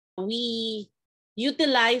we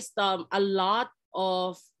utilized a lot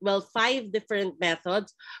of, well, 5 different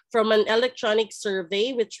methods, from an electronic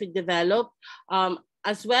survey, which we developed,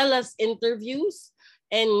 as well as interviews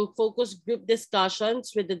and focus group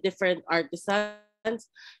discussions with the different artisans.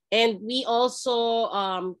 And we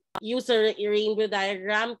also use a rainbow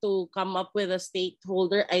diagram to come up with a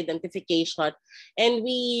stakeholder identification. And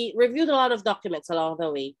we reviewed a lot of documents along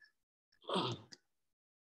the way.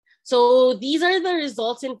 So these are the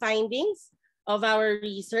results and findings of our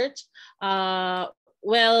research.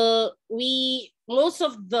 Well, most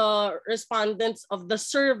of the respondents of the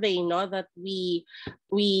survey, no, that we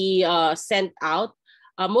sent out,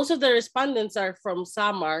 most of the respondents are from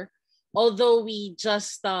Samar, although we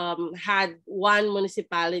just had one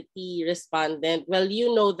municipality respondent. Well,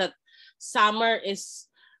 you know that Samar is,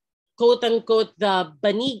 quote unquote, the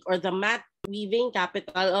banig or the mat weaving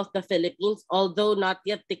capital of the Philippines, although not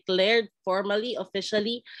yet declared formally,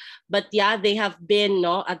 officially. But yeah, they have been,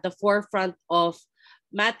 no, at the forefront of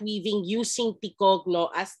mat weaving using tikog, no,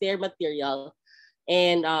 as their material.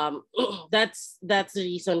 And that's the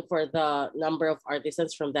reason for the number of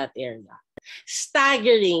artisans from that area.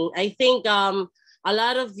 Staggering. I think a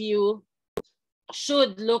lot of you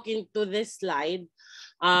should look into this slide.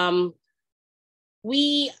 I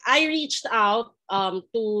reached out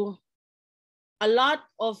to a lot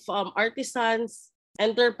of artisans,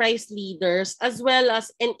 enterprise leaders, as well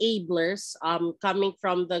as enablers coming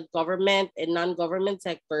from the government and non-government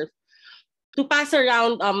sectors, to pass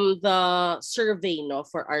around the survey, no,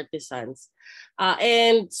 for artisans.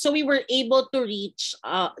 And so we were able to reach,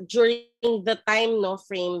 during the time, no,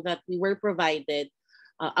 frame that we were provided,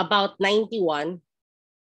 about 91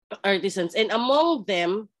 artisans. And among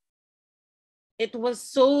them, it was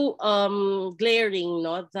so glaring,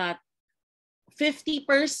 no, that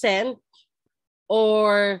 50%,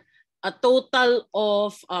 or a total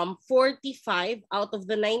of 45 out of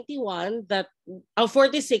the 91 that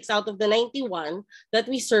 46 out of the 91 that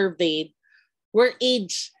we surveyed were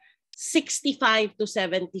aged 65 to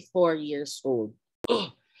 74 years old.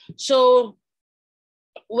 So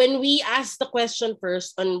when we asked the question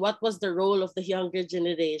first on what was the role of the younger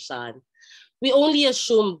generation, we only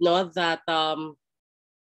assumed, no, that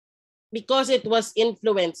because it was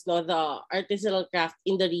influenced, no, the artisanal craft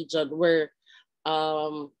in the region were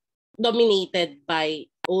dominated by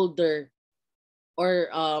older, or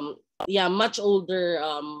much older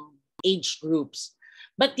age groups.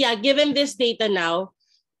 But yeah, given this data now,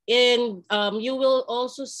 and you will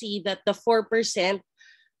also see that the 4%,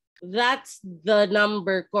 that's the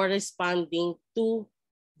number corresponding to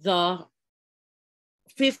the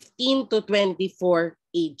 15 to 24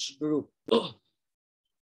 age group.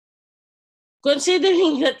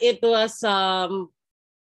 Considering that it was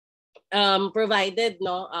provided,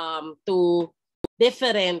 no, to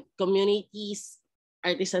different communities,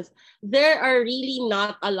 artisans, there are really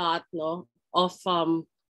not a lot, no, of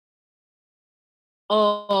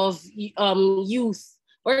youth,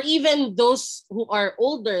 or even those who are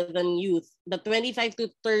older than youth. The 25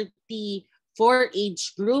 to 34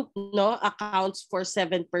 age group, no, accounts for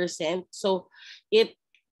 7%. So it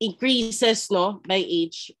increases, no, by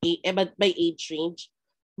age, but by age range.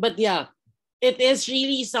 But yeah, it is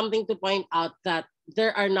really something to point out that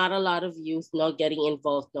there are not a lot of youth, no, getting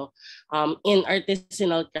involved, no, in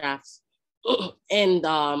artisanal crafts and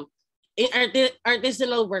in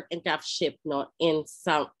artisanal work and craftsmanship, no, in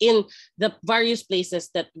the various places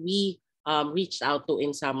that we reached out to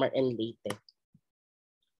in Samar and Leyte.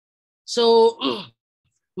 So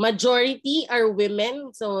majority are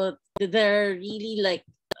women, so they're really like,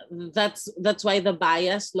 that's why the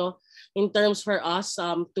bias, no, in terms for us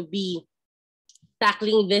to be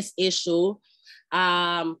tackling this issue,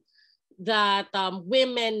 that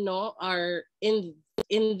women, no, are in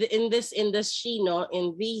this industry, no,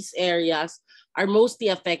 in these areas, are mostly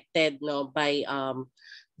affected, no, by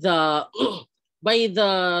the by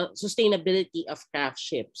the sustainability of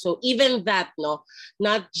craftsmanship. So even that, no,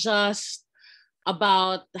 not just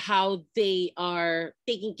about how they are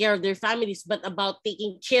taking care of their families, but about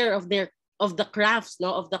taking care of the crafts,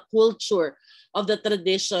 no, of the culture, of the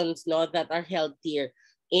traditions, no, that are held here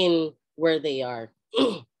in where they are.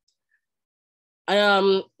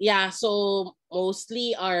 Yeah, so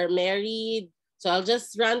mostly are married. So I'll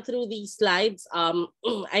just run through these slides.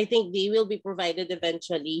 I think they will be provided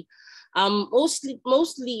eventually. Most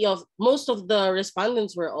of the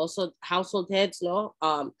respondents were also household heads, no.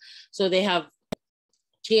 So they have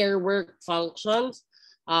care work functions.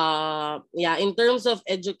 Yeah, in terms of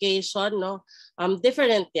education, no,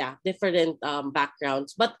 different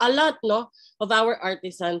backgrounds, but a lot, no, of our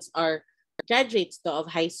artisans are graduates, no, of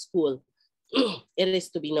high school. it is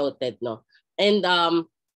to be noted, no. And 8%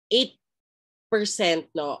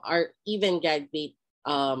 no are even graduate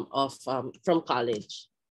of from college.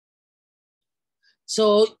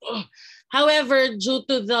 So, however, due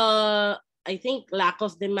to the, I think, lack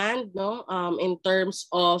of demand, no, in terms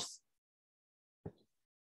of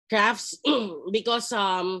crafts, because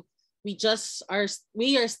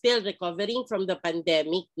we are still recovering from the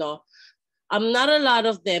pandemic, no. Not a lot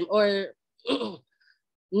of them, or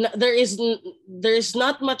there is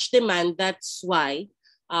not much demand. That's why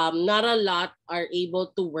not a lot are able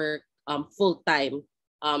to work full time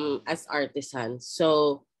as artisans.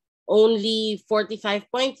 So only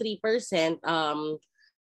 45.3%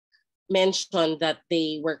 mentioned that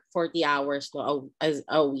they work 40 hours no, as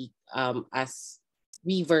a week as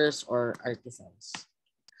weavers or artisans.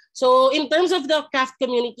 So in terms of the craft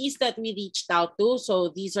communities that we reached out to, so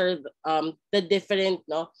these are the different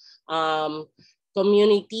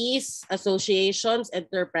communities, associations,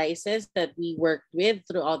 enterprises that we worked with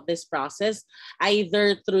throughout this process,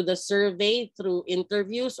 either through the survey, through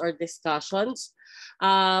interviews or discussions.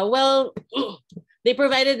 Well, they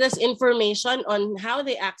provided us information on how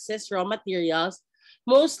they access raw materials.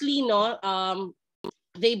 Mostly, no,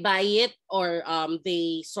 they buy it or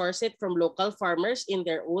they source it from local farmers in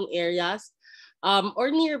their own areas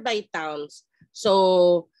or nearby towns.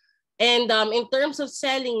 So, and in terms of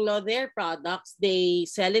selling no, their products, they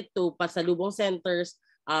sell it to pasalubong centers,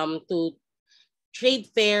 to trade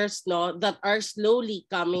fairs no, that are slowly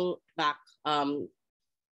coming back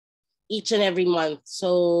each and every month.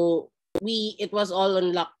 So it was all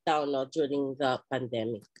on lockdown no, during the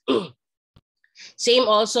pandemic. Same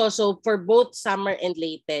also, so for both Summer and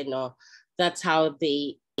Leyte, no, that's how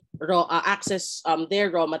they access their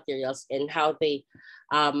raw materials and how they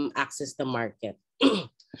access the market.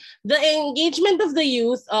 The engagement of the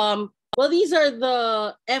youth, well, these are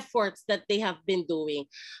the efforts that they have been doing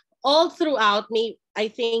all throughout. I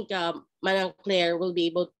think Manang Claire will be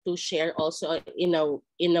able to share also in a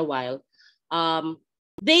while.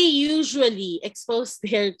 They usually expose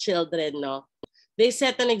their children, no. They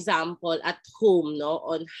set an example at home, no,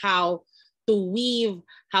 on how to weave,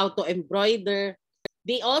 how to embroider.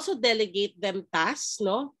 They also delegate them tasks,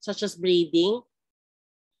 no, such as braiding.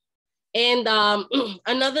 And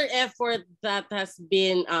another effort that has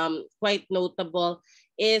been quite notable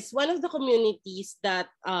is one of the communities that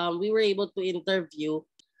we were able to interview.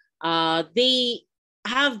 They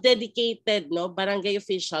have dedicated no barangay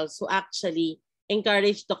officials who actually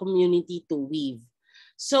encourage the community to weave.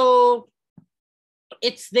 So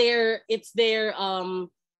it's their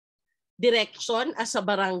direction as a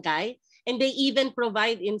barangay, and they even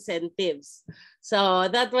provide incentives. So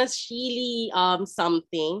that was really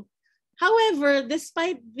something. However,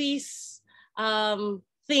 despite these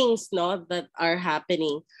things no, that are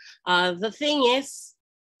happening, the thing is,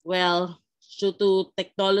 well, due to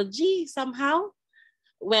technology somehow,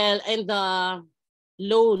 well, and the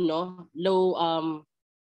low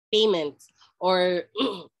payments or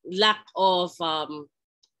lack of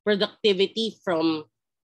productivity from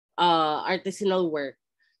artisanal work.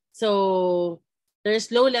 So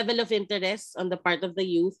there's low level of interest on the part of the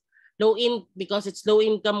youth, because it's low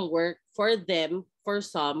income work for them, for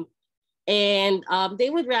some, and they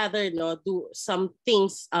would rather do some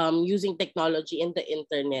things using technology and the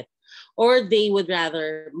internet, or they would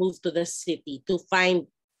rather move to the city to find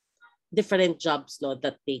different jobs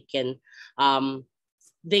that they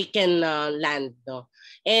can land.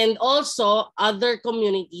 And also other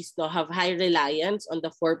communities have high reliance on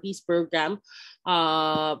the 4-piece program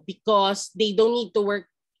because they don't need to work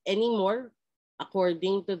anymore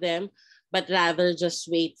according to them, but rather just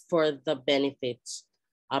wait for the benefits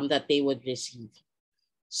that they would receive.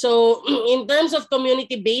 So in terms of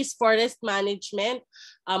community-based forest management,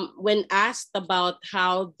 when asked about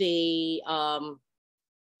how they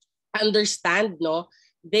understand,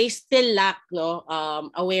 they still lack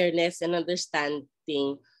awareness and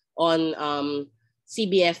understanding on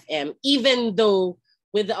CBFM, even though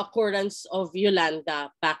with the occurrence of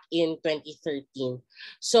Yolanda back in 2013.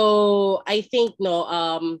 So I think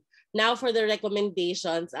now for the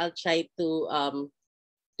recommendations, I'll try to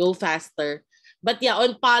go faster. But yeah,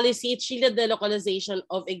 on policy, it's really the localization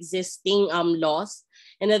of existing laws,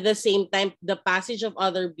 and at the same time, the passage of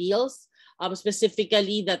other bills,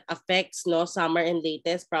 specifically that affects Samar and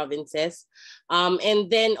Leyte provinces. And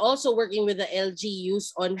then also working with the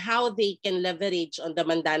LGUs on how they can leverage on the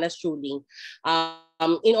Mandanas ruling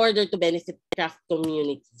in order to benefit craft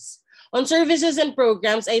communities. On services and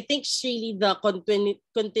programs, I think it's really the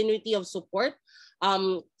continuity of support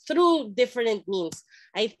through different means.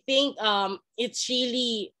 I think it's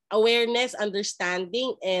really awareness,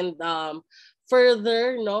 understanding, and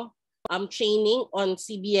further training on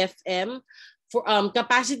CBFM for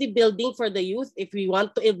capacity building for the youth if we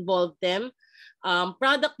want to involve them,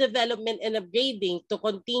 product development and upgrading to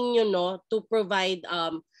continue to provide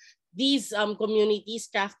these communities,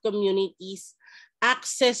 craft communities,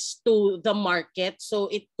 access to the market. So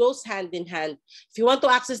it goes hand in hand. If you want to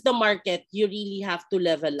access the market, you really have to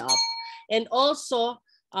level up. And also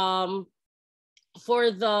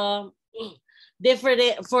for the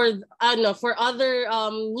different for other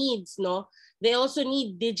needs, they also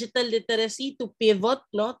need digital literacy to pivot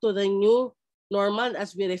to the new normal,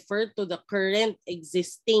 as we refer to the current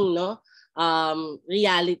existing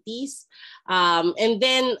realities, and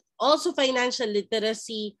then also financial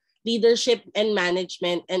literacy, leadership and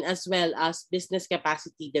management, and as well as business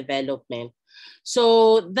capacity development.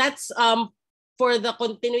 So that's for the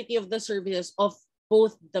continuity of the services of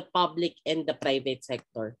both the public and the private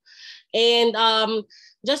sector. And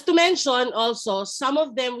just to mention also, some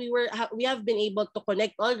of them we have been able to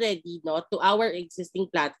connect already to our existing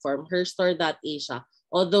platform, herstore.asia.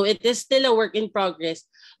 Although it is still a work in progress,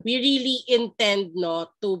 we really intend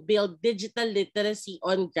to build digital literacy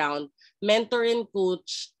on ground, mentor and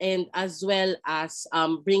coach, and as well as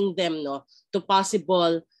bring them to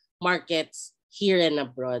possible markets here and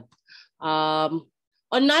abroad.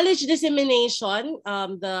 On knowledge dissemination,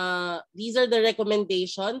 these are the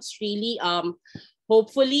recommendations. Really,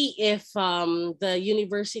 hopefully, if the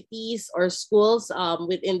universities or schools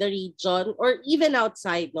within the region or even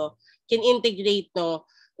outside can integrate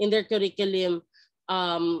in their curriculum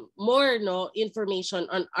more information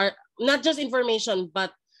on art, not just information,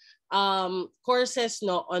 but courses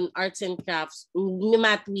on arts and crafts,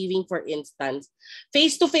 mat weaving, for instance,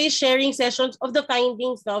 face-to-face sharing sessions of the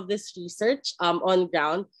findings of this research on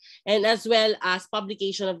ground, and as well as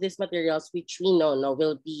publication of these materials, which we know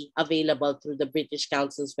will be available through the British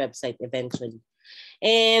Council's website eventually.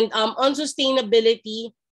 And on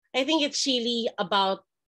sustainability, I think it's really about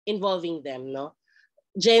involving them.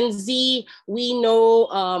 Gen Z, we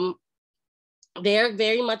know they're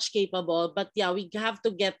very much capable, but yeah, we have to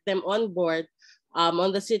get them on board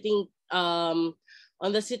on the sitting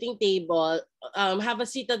table, have a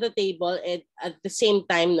seat at the table, and at the same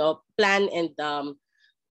time plan and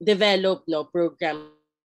develop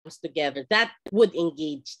programs together that would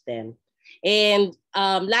engage them. And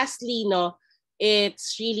lastly,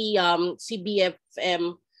 it's really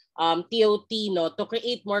CBFM TOT to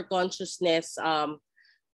create more consciousness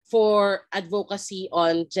for advocacy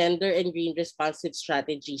on gender and green responsive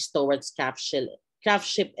strategies towards craftship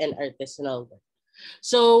and artisanal work.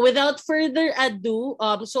 So without further ado,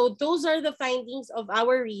 so those are the findings of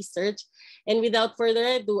our research. And without further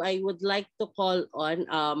ado, I would like to call on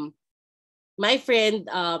my friend,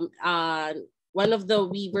 one of the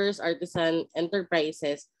Weavers Artisan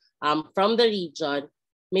Enterprises from the region,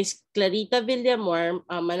 Miss Clarita Villamor,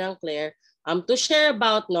 Manang Claire, to share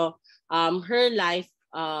about her life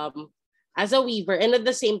as a weaver, and at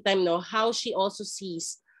the same time how she also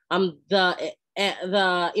sees the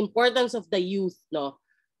importance of the youth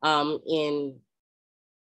in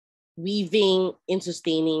weaving, in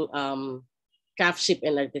sustaining craftship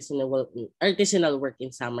and artisanal work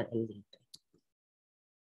in Samar and Leyte.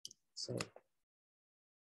 So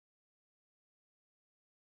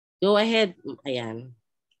go ahead, ayan.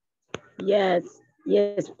 Yes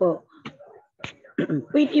po.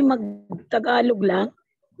 Pwede mag-Tagalog lang,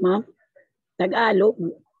 ma'am? Tagalog?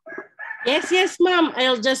 Yes, ma'am.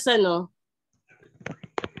 I'll just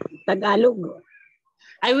Tagalog.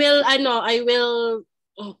 I will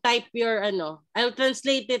type your I'll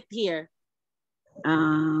translate it here.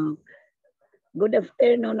 Good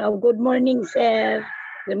afternoon. Good morning, sir.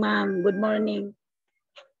 Ma'am, good morning.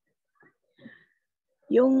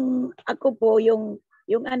 Yung ako po, yung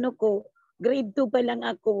ko, grade 2 pa lang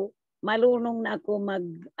ako, marunong na ako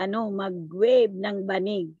mag-wave ng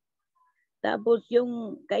banig. Tapos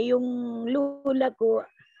kayong lula ko,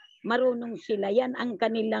 marunong sila. Yan ang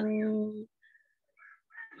kanilang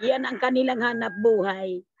hanap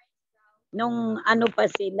buhay. Nung pa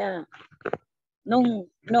sila. Nung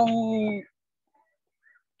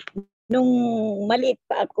maliit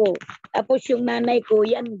pa ako. Tapos yung nanay ko,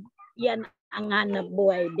 yan ang hanap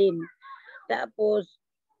buhay din. Tapos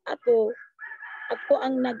ako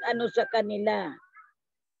ang sa kanila.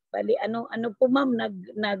 Bali po ma'am,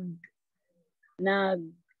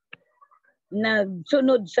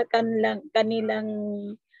 nagsunod sa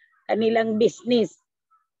kanilang business.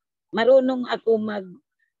 Marunong ako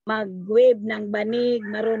mag-wave ng banig,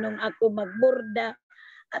 marunong ako magborda,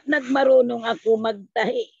 at marunong ako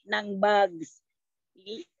magtahi ng bags.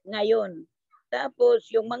 Ngayon, Tapos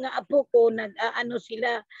yung mga apo ko nag-aano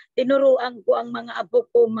sila, tinuruan ko ang mga apo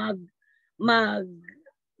ko mag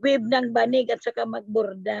weave ng banig at saka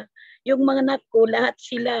magborda. Yung mga anak ko, lahat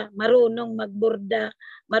sila marunong magborda,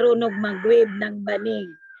 marunong mag-weave ng banig.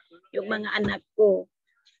 Yung mga anak ko.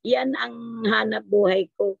 Yan ang hanap buhay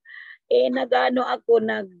ko. Nag-ano ako,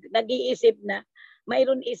 nag-iisip na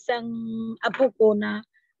mayroon isang apo ko na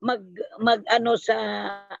mag-ano sa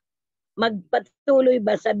magpatuloy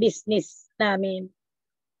ba sa business namin.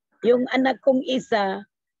 Yung anak kong isa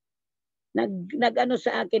nag-ano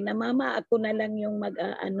sa akin na mama ako na lang yung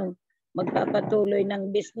magpapatuloy ng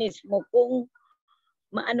business mo kung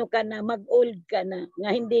maano ka na mag-old ka na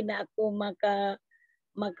nga hindi na ako maka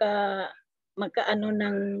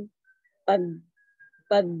ng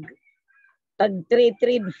pag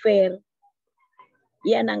trade fair.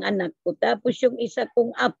 Yan ang anak ko. Tapos yung isa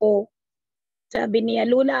kong apo, sabi niya,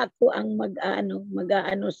 Lula, ako ang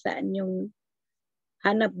mag-aano sa inyong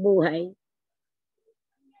hanap buhay.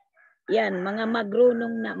 Yan, mga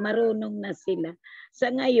marunong na sila.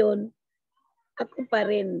 Sa ngayon, ako pa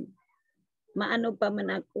rin, maano pa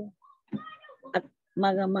man ako. At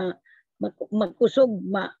makusog,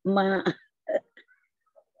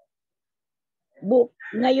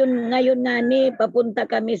 ngayon nga ni, papunta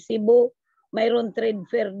kami Cebu, mayroon trade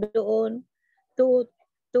fair doon, 2,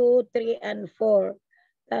 3, and 4.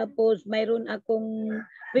 Tapos mayroon akong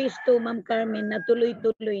pwesto, Ma'am Carmen, na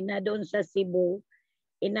tuloy-tuloy na doon sa Cebu.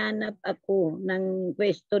 Inanap ako ng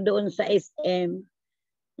pwesto doon sa SM.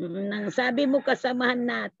 Nang sabi mo kasamahan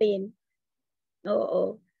natin.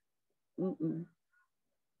 Oo.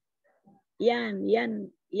 Yan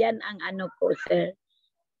ang ano ko, sir.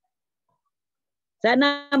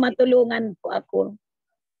 Sana matulungan po ako.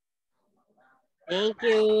 Thank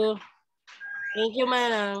you. Thank you,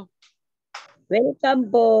 Manang.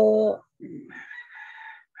 Welcome po.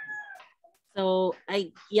 So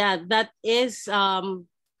that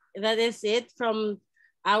is it from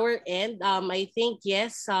our end. I think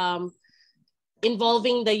yes,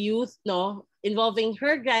 involving the youth, involving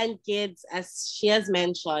her grandkids, as she has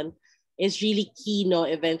mentioned, is really key,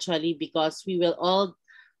 eventually, because we will all,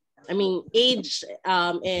 age,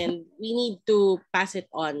 and we need to pass it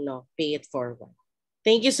on, pay it forward.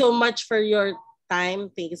 Thank you so much for your time.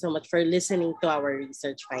 Thank you so much for listening to our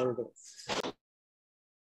research findings.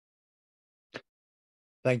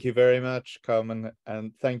 Thank you very much, Carmen,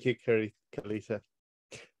 and thank you, Kalita.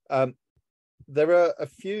 There are a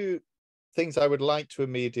few things I would like to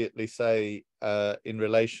immediately say in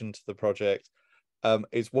relation to the project.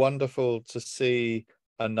 It's wonderful to see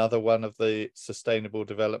another one of the Sustainable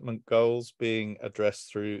Development Goals being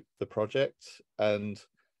addressed through the project. And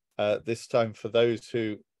this time, for those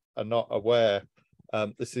who are not aware,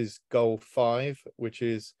 this is Goal 5, which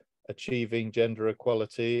is achieving gender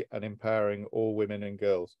equality and empowering all women and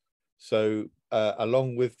girls. So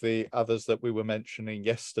along with the others that we were mentioning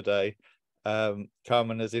yesterday,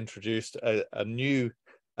 Carmen has introduced a new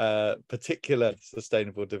particular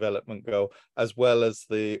Sustainable Development Goal, as well as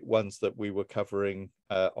the ones that we were covering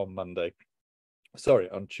on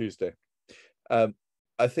Tuesday.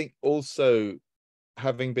 I think also,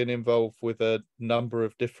 having been involved with a number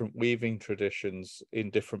of different weaving traditions in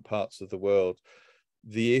different parts of the world,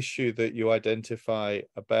 the issue that you identify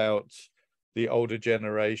about the older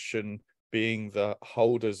generation being the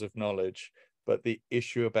holders of knowledge, but the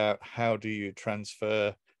issue about how do you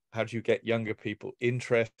get younger people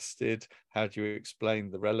interested, how do you explain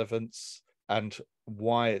the relevance, and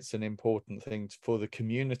why it's an important thing for the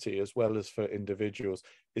community as well as for individuals,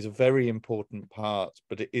 is a very important part,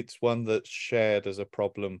 but it's one that's shared as a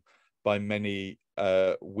problem by many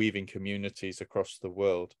weaving communities across the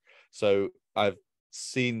world. So I've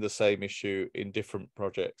seen the same issue in different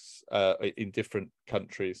projects in different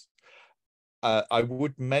countries. I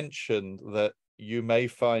would mention that you may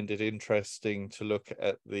find it interesting to look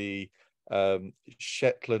at the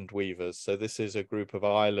Shetland weavers. So this is a group of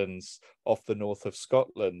islands off the north of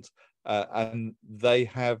Scotland, and they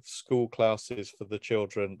have school classes for the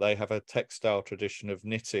children. They have a textile tradition of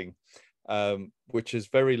knitting, which is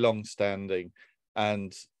very long standing,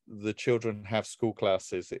 and the children have school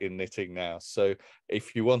classes in knitting now. So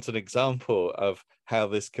if you want an example of how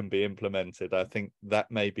this can be implemented, I think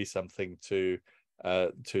that may be something to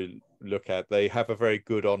look at. They have a very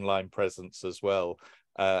good online presence as well,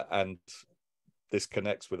 and this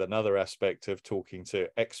connects with another aspect of talking to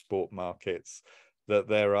export markets, that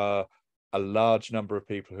there are a large number of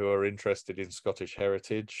people who are interested in Scottish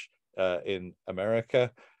heritage in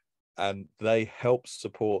America, and they help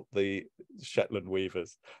support the Shetland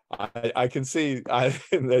weavers. I can see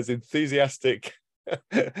there's enthusiastic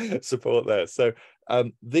support there. So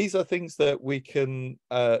these are things that we can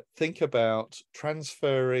think about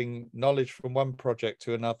transferring knowledge from one project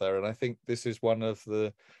to another. And I think this is one of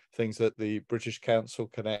the things that the British Council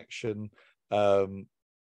connection,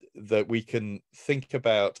 that we can think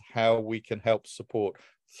about how we can help support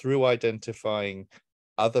through identifying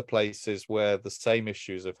other places where the same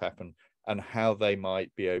issues have happened and how they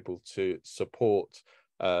might be able to support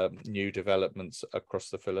new developments across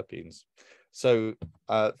the Philippines. So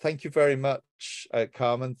thank you very much,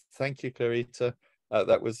 Carmen. Thank you, Clarita.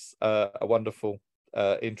 That was a wonderful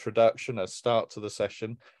introduction, a start to the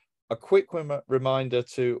session. A quick reminder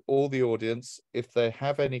to all the audience, if they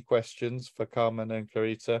have any questions for Carmen and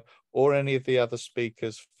Clarita or any of the other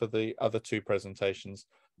speakers for the other two presentations,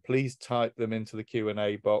 please type them into the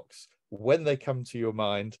Q&A box when they come to your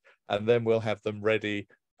mind, and then we'll have them ready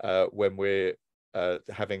when we're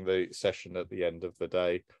having the session at the end of the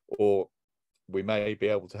day, or we may be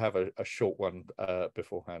able to have a short one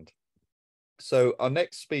beforehand. So our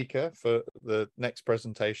next speaker for the next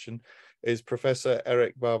presentation is Professor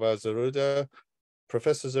Eric Baba Zeruda.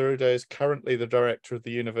 Professor Zeruda is currently the director of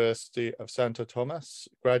the University of Santo Tomas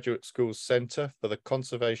Graduate School's Center for the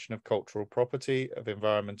Conservation of Cultural Property of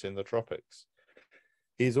Environment in the Tropics.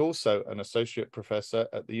 He is also an associate professor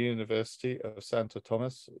at the University of Santo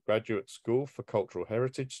Tomas Graduate School for Cultural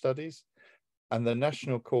Heritage Studies and the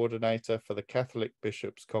national coordinator for the Catholic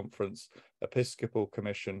Bishops' Conference Episcopal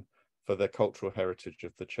Commission for the Cultural Heritage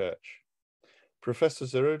of the Church. Professor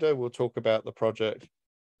Zeruda will talk about the project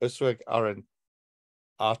Usweg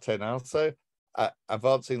Artenalso,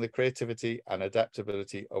 advancing the creativity and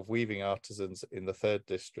adaptability of weaving artisans in the 3rd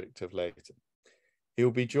district of Leyte. He will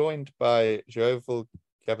be joined by Jovel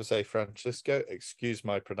Gabase Francisco, excuse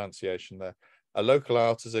my pronunciation there, a local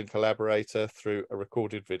artisan collaborator through a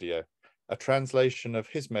recorded video. A translation of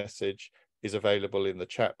his message is available in the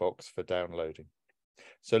chat box for downloading.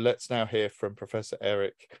 So let's now hear from Professor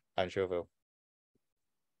Eric and Jovel.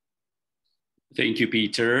 Thank you,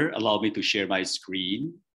 Peter. Allow me to share my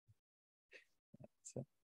screen.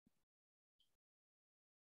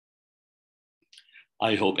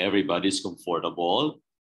 I hope everybody's comfortable.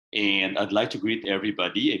 And I'd like to greet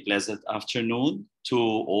everybody a pleasant afternoon to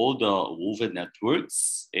all the woven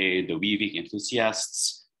networks and the weaving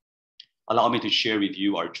enthusiasts. Allow me to share with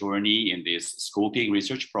you our journey in this scoping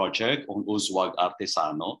research project on Usweg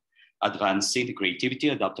Artesano, advancing the creativity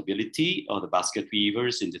and adaptability of the basket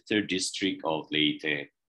weavers in the 3rd district of Leyte.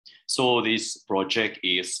 So this project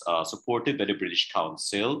is supported by the British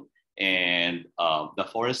Council and the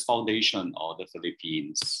Forest Foundation of the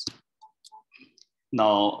Philippines.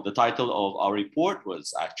 Now, the title of our report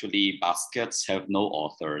was actually Baskets Have No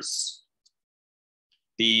Authors.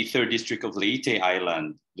 The 3rd district of Leyte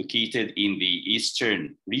Island, located in the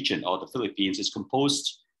eastern region of the Philippines, is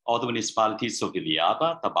composed of the municipalities of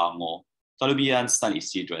Villaba, Tabango, Talubian, San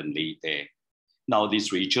Isidro, and Leyte. Now,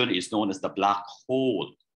 this region is known as the Black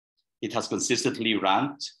Hole. It has consistently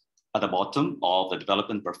ranked at the bottom of the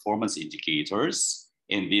development performance indicators,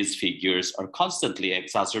 and these figures are constantly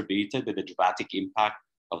exacerbated by the dramatic impact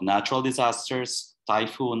of natural disasters,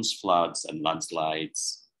 typhoons, floods, and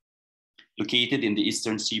landslides. Located in the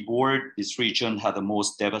eastern seaboard, this region had the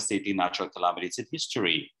most devastating natural calamities in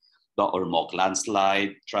history. The Ormoc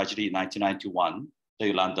landslide tragedy in 1991, the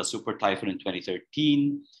Yolanda super typhoon in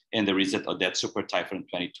 2013, and the recent Odette super typhoon in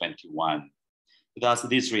 2021. Thus,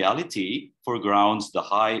 this reality foregrounds the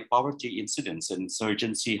high poverty incidence and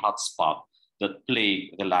insurgency hotspot that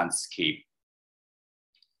plague the landscape.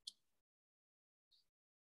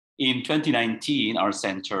 In 2019, our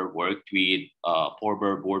center worked with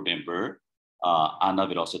former board member, Ana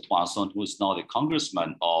Veloso Tuason, who is now the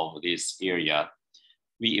congressman of this area.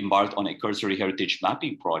 We embarked on a cursory heritage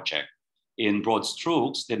mapping project. In broad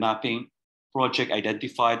strokes, the mapping project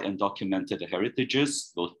identified and documented the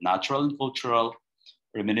heritages, both natural and cultural,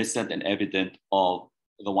 reminiscent and evident of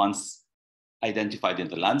the ones identified in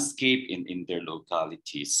the landscape in their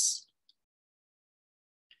localities.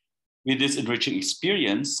 With this enriching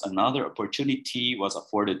experience, another opportunity was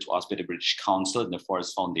afforded to us by the British Council and the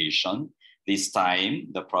Forest Foundation. This time,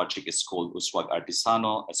 the project is called Usweg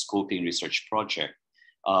Artesano, a scoping research project.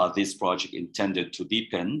 This project intended to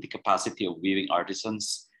deepen the capacity of weaving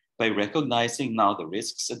artisans by recognizing now the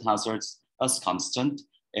risks and hazards as constant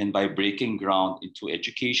and by breaking ground into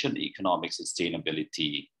education, economic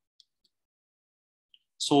sustainability.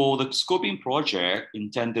 So the scoping project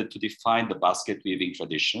intended to define the basket weaving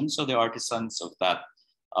traditions of the artisans of that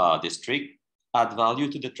district, add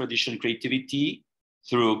value to the tradition creativity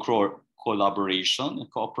through collaboration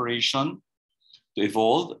and cooperation, to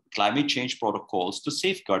evolve climate change protocols to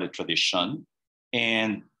safeguard the tradition,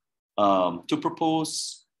 and to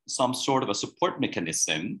propose some sort of a support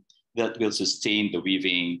mechanism that will sustain the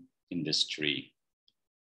weaving industry.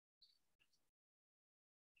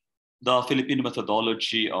 The Filipino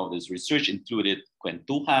methodology of this research included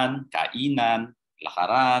kwentuhan, kainan,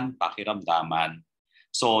 lakaran, pakiramdaman.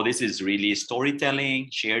 So this is really storytelling,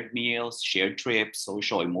 shared meals, shared trips,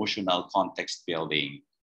 social emotional context building.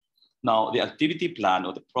 Now, the activity plan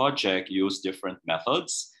of the project used different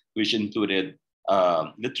methods, which included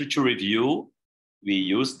literature review. We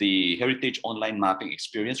used the Heritage Online Mapping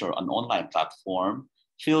Experience, or an online platform,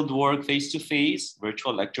 field work face-to-face,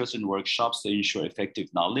 virtual lectures and workshops to ensure effective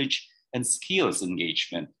knowledge and skills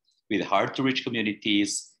engagement with hard-to-reach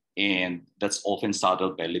communities, and that's often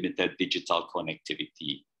saddled by limited digital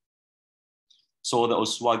connectivity. So the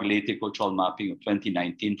Oswag Leyte Cultural Mapping of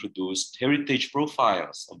 2019 produced heritage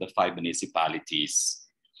profiles of the 5 municipalities.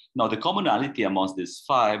 Now, the commonality amongst these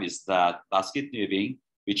 5 is that basket weaving,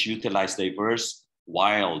 which utilized diverse,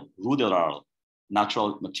 wild, ruderal,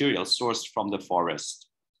 natural materials sourced from the forest.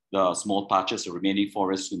 The small patches of remaining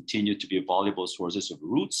forests continue to be valuable sources of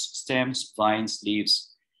roots, stems, vines,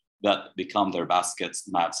 leaves that become their baskets,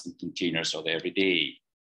 mats, and containers of the everyday.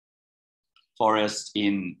 Forest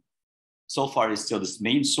so far is still the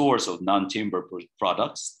main source of non-timber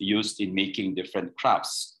products used in making different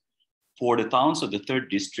crafts. For the towns of the 3rd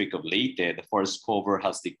district of Leyte, the forest cover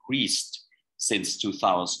has decreased since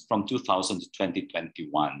 2000 to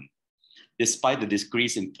 2021. Despite the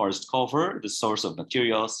decrease in forest cover, the source of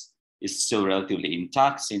materials is still relatively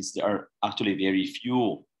intact, since there are actually very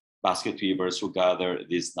few basket weavers who gather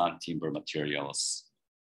these non-timber materials.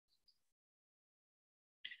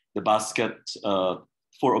 The basket,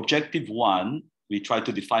 for objective 1, we try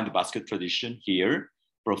to define the basket tradition here,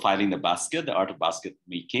 profiling the basket, the art of basket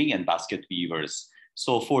making, and basket weavers.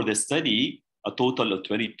 So for the study, a total of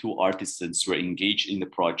 22 artisans were engaged in the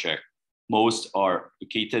project. Most are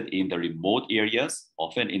located in the remote areas,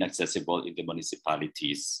 often inaccessible in the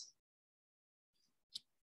municipalities.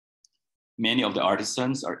 Many of the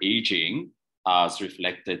artisans are aging, as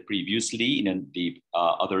reflected previously in the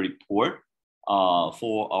other report.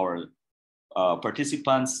 For our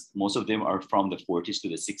participants, most of them are from the 40s to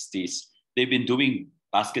the 60s. They've been doing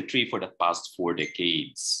basketry for the past 4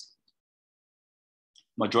 decades.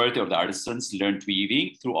 Majority of the artisans learned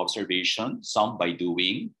weaving through observation, some by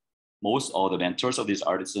doing. Most of the mentors of these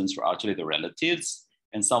artisans were actually the relatives,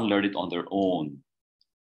 and some learned it on their own.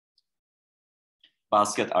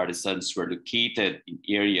 Basket artisans were located in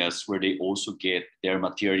areas where they also get their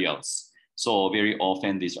materials. So very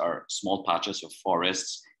often these are small patches of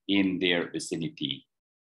forests in their vicinity.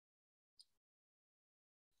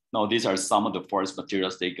 Now, these are some of the forest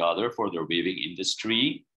materials they gather for their weaving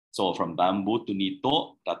industry. So from bamboo to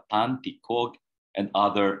nito, rattan, tikog, and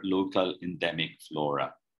other local endemic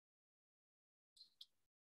flora.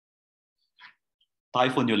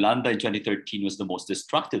 Typhoon Yolanda in 2013 was the most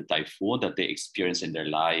destructive typhoon that they experienced in their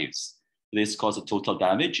lives. This caused a total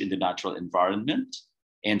damage in the natural environment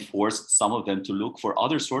and forced some of them to look for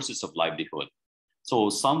other sources of livelihood. So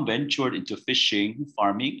some ventured into fishing,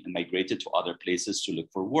 farming, and migrated to other places to look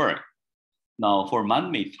for work. Now, for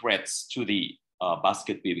man-made threats to the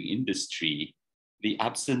basket weaving industry, the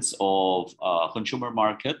absence of consumer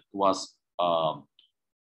market was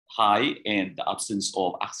high, and the absence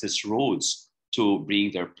of access roads to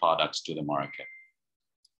bring their products to the market.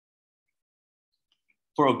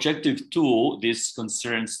 For objective 2, this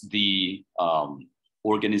concerns the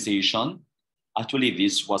organization. Actually,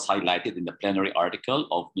 this was highlighted in the plenary article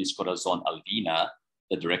of Ms. Corazon Alvina,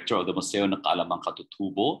 the director of the Museo ng Kaalaman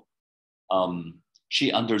Katutubo. She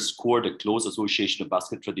underscored the close association of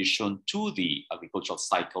basket tradition to the agricultural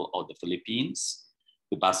cycle of the Philippines.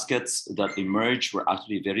 The baskets that emerged were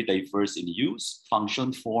actually very diverse in use,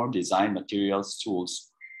 function, form, design, materials,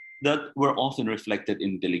 tools that were often reflected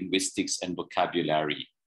in the linguistics and vocabulary.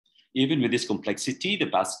 Even with this complexity, the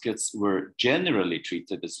baskets were generally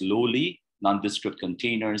treated as lowly, nondescript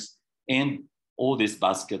containers, and all these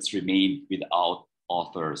baskets remained without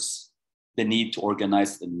authors. The need to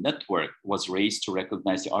organize a network was raised to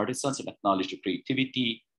recognize the artisans and acknowledge the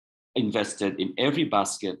creativity invested in every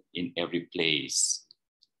basket in every place.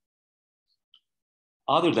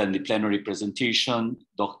 Other than the plenary presentation,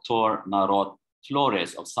 Dr. Narot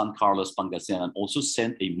Flores of San Carlos, Pangasinan also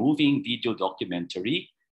sent a moving video documentary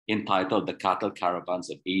entitled The Cattle Caravans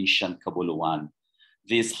of Ancient Kabuluan.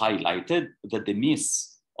 This highlighted the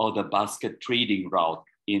demise of the basket trading route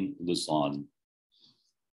in Luzon.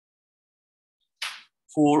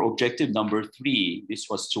 For objective number 3, this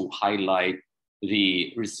was to highlight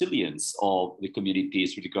the resilience of the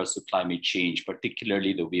communities with regards to climate change,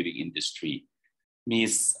 particularly the weaving industry.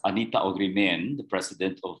 Ms. Anita Ogrimen, the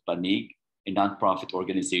president of Banig, a nonprofit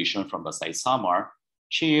organization from Basay Samar,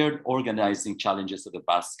 shared organizing challenges of the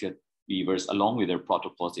basket weavers along with their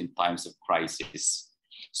protocols in times of crisis.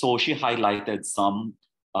 So she highlighted some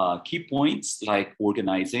key points like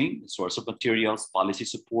organizing, source of materials, policy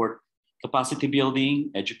support, capacity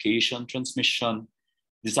building, education, transmission,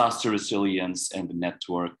 disaster resilience, and the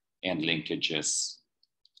network and linkages.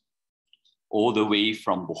 All the way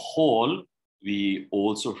from Bohol, we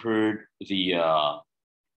also heard the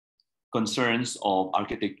concerns of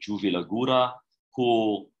architect Juvi Lagura,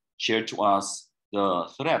 who shared to us the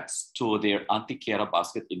threats to their anti-Kera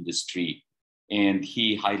basket industry. And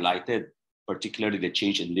he highlighted particularly the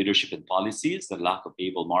change in leadership and policies, the lack of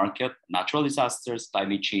able market, natural disasters,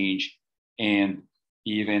 climate change, and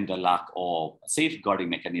even the lack of safeguarding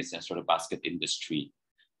mechanisms for the basket industry.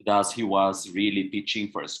 Thus, he was really pitching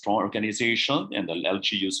for a strong organization and the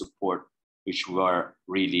LGU support, which were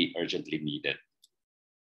really urgently needed.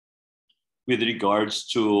 With regards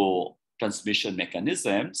to transmission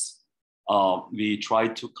mechanisms, we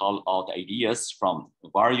tried to call out ideas from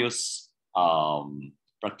various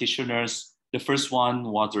practitioners. The first one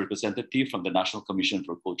was a representative from the National Commission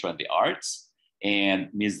for Culture and the Arts, and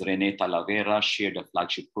Ms. Renee Talavera shared the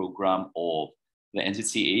flagship program of the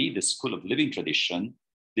NCCA, the School of Living Tradition.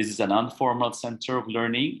 This is a non-formal center of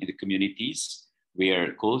learning in the communities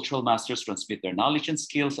where cultural masters transmit their knowledge and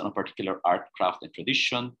skills on a particular art, craft, and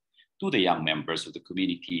tradition to the young members of the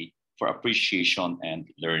community for appreciation and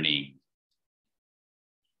learning.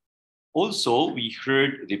 Also, we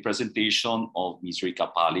heard the presentation of Ms. Rica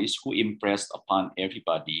Palis, who impressed upon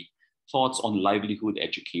everybody thoughts on livelihood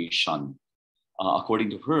education. According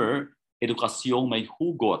to her, edukasyong may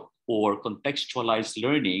hugot or contextualized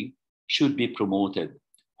learning should be promoted.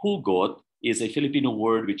 Hugot is a Filipino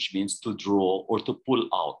word which means to draw or to pull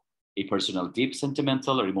out a personal, deep,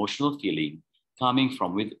 sentimental, or emotional feeling coming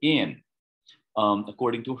from within.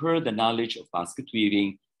 According to her, the knowledge of basket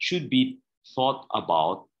weaving should be thought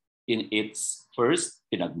about in its first,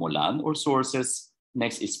 pinagmulan or sources,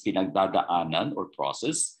 next is pinagdadaanan or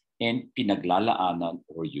process, and pinaglalaanan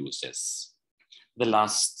or uses. The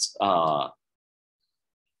last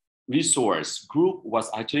resource group was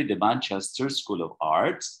actually the Manchester School of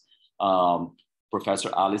Arts.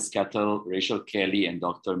 Professor Alice Kettle, Rachel Kelly, and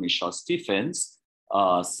Dr. Michelle Stephens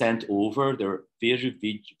sent over their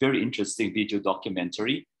very interesting video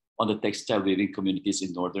documentary on the textile weaving communities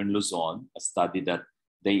in Northern Luzon, a study that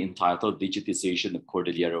they entitled Digitization of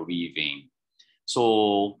Cordillera Weaving.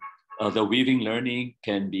 So the weaving learning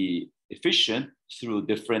can be efficient through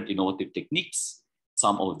different innovative techniques.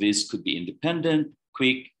 Some of these could be independent,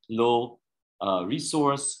 quick, low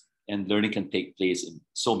resource, and learning can take place in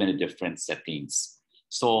so many different settings.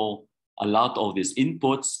 So a lot of these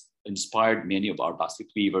inputs inspired many of our basket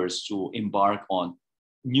weavers to embark on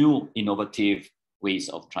new innovative ways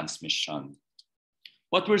of transmission.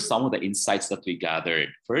 What were some of the insights that we gathered?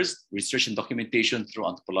 First, research and documentation through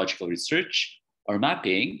anthropological research or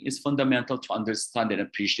mapping is fundamental to understand and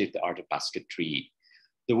appreciate the art of basketry.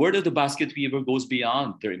 The word of the basket weaver goes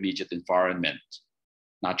beyond their immediate environment.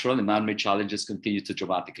 Natural and man-made challenges continue to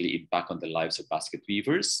dramatically impact on the lives of basket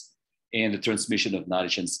weavers, and the transmission of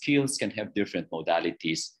knowledge and skills can have different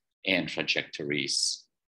modalities and trajectories.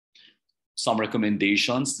 Some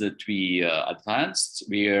recommendations that we advanced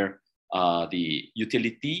were the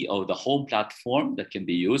utility of the home platform that can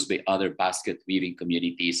be used by other basket weaving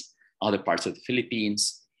communities, other parts of the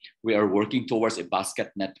Philippines. We are working towards a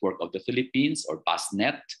basket network of the Philippines, or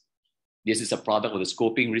BASNet. This is a product of the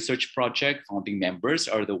Scoping Research Project. Founding members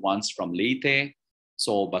are the ones from Leyte,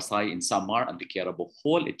 so Basay in Samar, Antiquera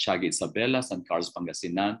Bohol, Etiaga Isabela, San Carlos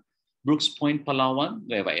Pangasinan, Brooks Point Palawan,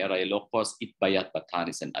 Nueva Era Ilocos, Itbayat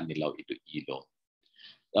Batanes, and Anilao Iloilo.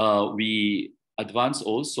 We advance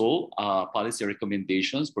also policy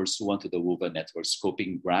recommendations pursuant to the WUVA Network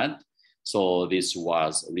Scoping Grant. So this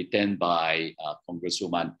was written by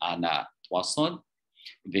Congresswoman Ana Tuason.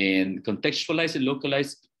 Then contextualized and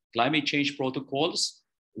localized climate change protocols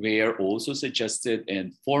were also suggested,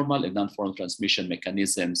 and formal and non-formal transmission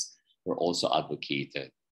mechanisms were also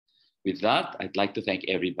advocated. With that, I'd like to thank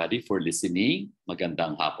everybody for listening.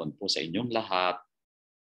 Magandang hapon po sa inyong lahat.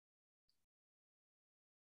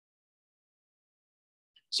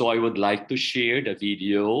 So I would like to share the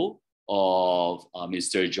video of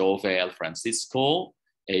Mr. Jovel Francisco,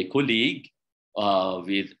 a colleague,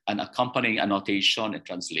 with an accompanying annotation and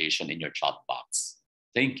translation in your chat box.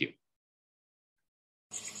 Thank you.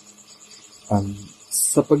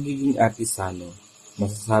 Sa pagiging artisano,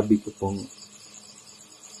 masasabi ko pong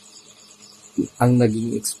ang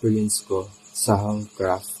naging experience ko sa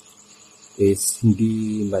handcraft is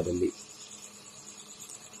hindi madali.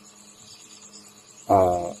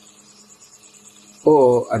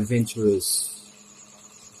 Oo, adventurous,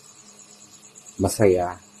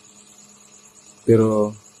 masaya,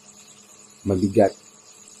 pero mabigat,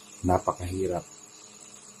 napakahirap.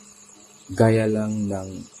 Gaya lang ng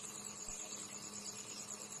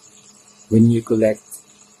when you collect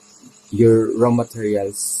your raw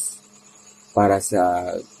materials para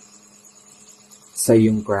sa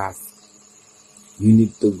iyong craft, you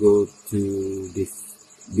need to go to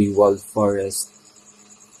the wild forest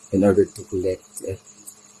in order to collect it.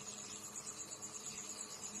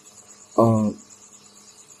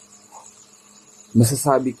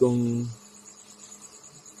 Masasabi kong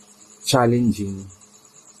challenging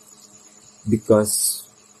because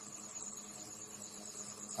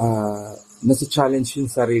nasa-challenge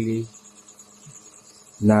yung sarili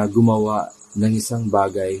na gumawa ng isang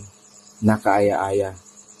bagay na kaaya-aya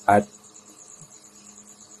at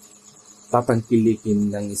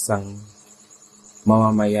tatangkilikin ng isang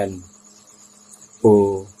mamamayan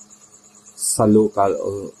o sa lokal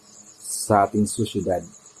o sa ating syudad.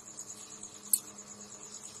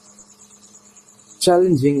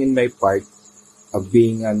 Challenging in my part of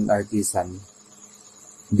being an artisan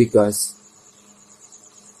because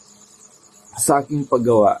sa aking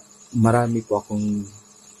paggawa, marami po akong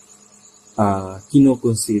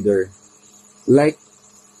kino-consider. Like,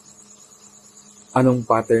 anong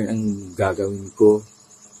pattern ang gagawin ko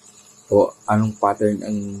o anong pattern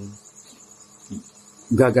ang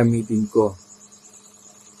gagamitin ko.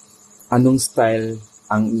 Anong style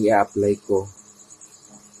ang i-apply ko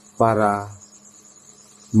para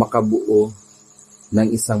makabuo ng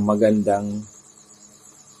isang magandang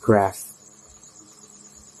craft.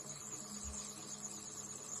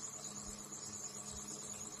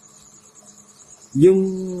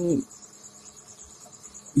 Yung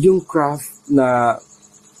craft na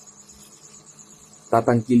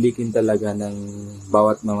tatangkilikin talaga ng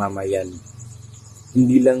bawat mamamayan,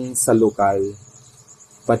 hindi lang sa lokal,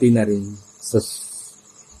 pati na rin sa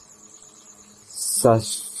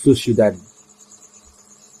syudad.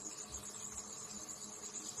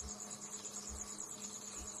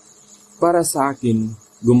 Para sa akin,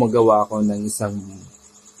 gumagawa ako ng isang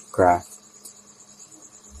craft.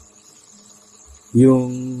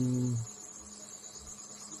 Yung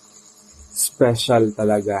special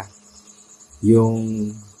talaga.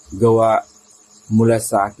 Yung gawa mula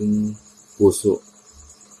sa aking puso.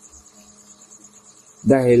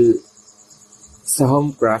 Dahil sa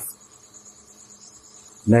homecraft,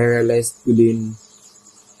 na-realize ko din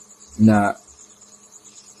na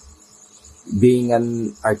being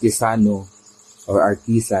an artisano or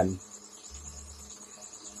artisan,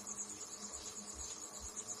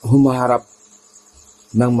 humaharap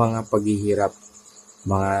ng mga paghihirap,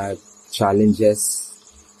 mga challenges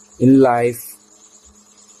in life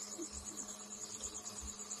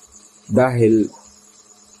dahil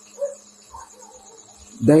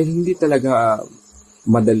hindi talaga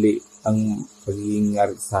madali ang pagiging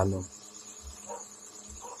artisano.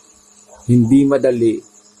 Hindi madali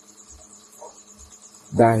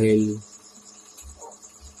dahil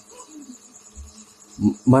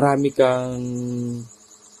marami kang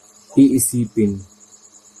iisipin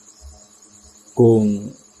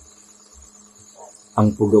kung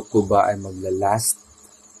ang produkto ba ay maglalast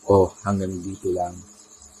o hanggang dito lang.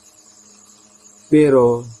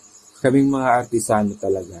 Pero kaming mga artisano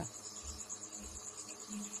talaga,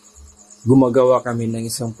 gumagawa kami ng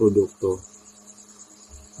isang produkto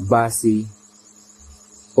base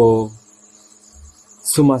o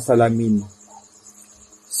sumasalamin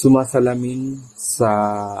sa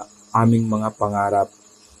aming mga pangarap,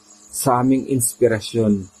 sa aming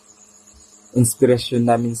inspirasyon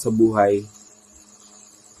namin sa buhay.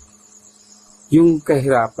 Yung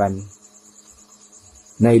kahirapan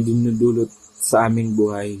na idinudulot sa aming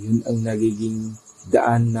buhay, yun ang nagiging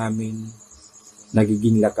daan namin,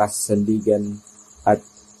 nagiging lakas sandigan at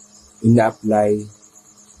ina-apply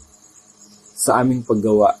sa aming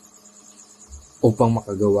paggawa upang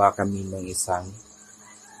makagawa kami ng isang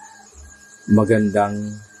magandang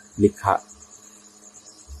likha.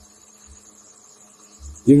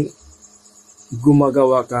 Yung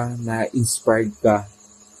gumagawa ka na inspired ka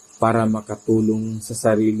para makatulong sa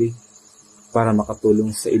sarili, para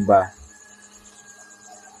makatulong sa iba,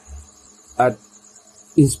 at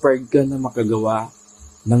inspired ka na makagawa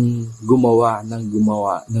ng gumawa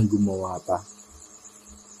pa.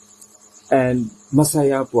 And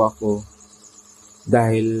masaya po ako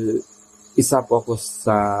dahil isa po ako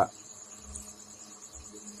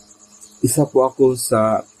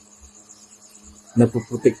sa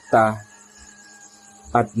napuputikta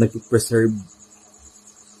at nag-preserve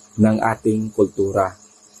ng ating kultura.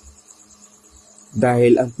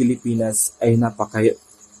 Dahil ang Pilipinas ay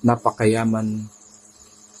napakayaman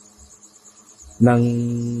ng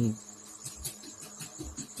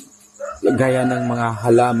gaya ng mga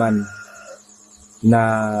halaman na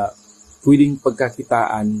pwedeng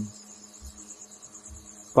pagkakitaan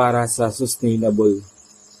para sa sustainable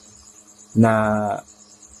na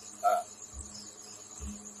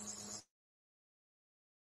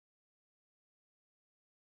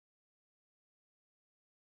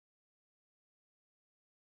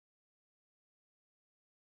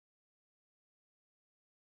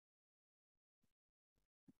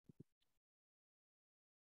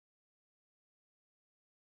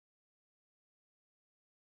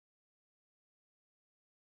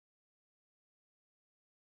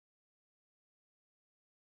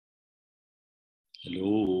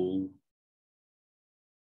Hello.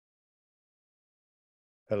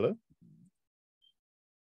 Hello.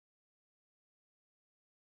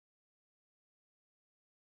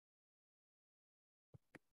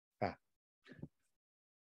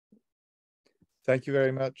 Thank you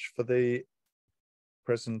very much for the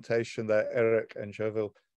presentation there, Eric and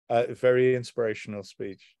Jovel. Very inspirational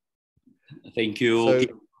speech. Thank you. So,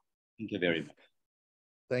 thank you very much.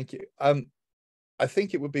 Thank you. I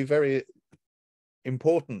think it would be very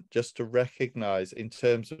important just to recognize, in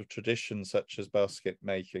terms of traditions such as basket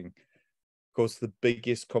making, of course, the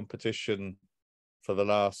biggest competition for the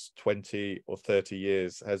last 20 or 30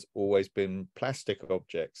 years has always been plastic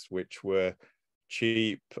objects, which were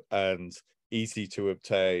cheap and easy to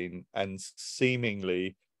obtain and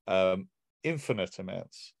seemingly infinite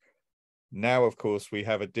amounts. Now, of course, we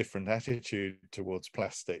have a different attitude towards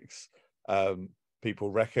plastics.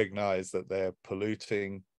 People recognize that they're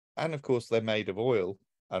polluting, and of course, they're made of oil,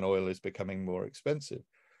 and oil is becoming more expensive.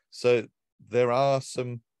 So there are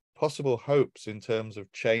some possible hopes in terms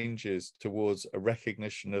of changes towards a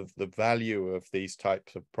recognition of the value of these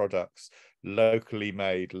types of products, locally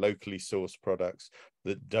made, locally sourced products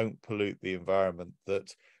that don't pollute the environment,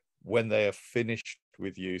 that when they are finished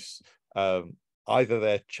with use, either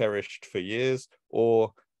they're cherished for years,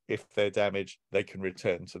 or if they're damaged, they can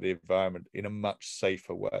return to the environment in a much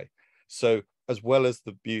safer way. So as well as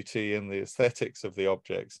the beauty and the aesthetics of the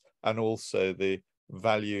objects, and also the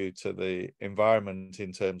value to the environment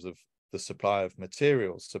in terms of the supply of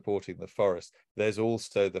materials supporting the forest, there's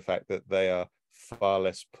also the fact that they are far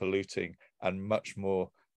less polluting and much more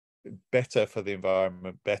better for the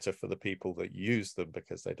environment, better for the people that use them,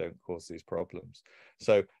 because they don't cause these problems.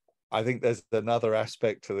 So I think there's another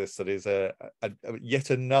aspect to this that is yet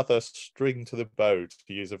another string to the bow,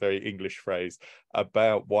 to use a very English phrase,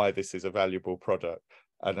 about why this is a valuable product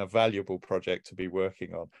and a valuable project to be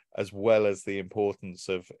working on, as well as the importance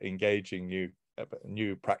of engaging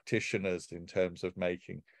new practitioners in terms of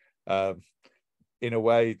making. In a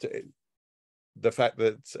way, the fact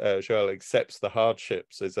that Joel accepts the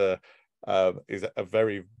hardships is a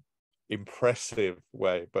very impressive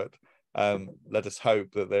way, but let us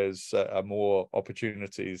hope that there's more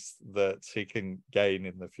opportunities that he can gain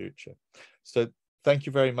in the future. So thank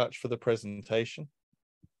you very much for the presentation.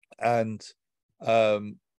 And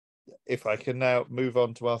if I can now move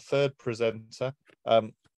on to our third presenter,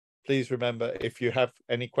 please remember, if you have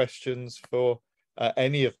any questions for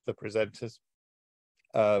any of the presenters,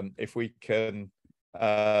 if we can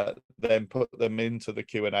then put them into the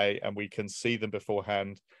Q&A and we can see them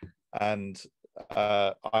beforehand and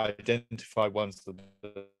identify ones that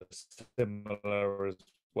are similar as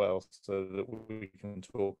well, so that we can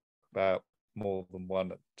talk about more than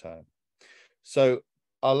one at a time. So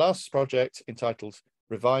our last project, entitled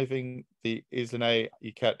Reviving the Isle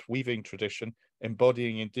Ikat Weaving Tradition,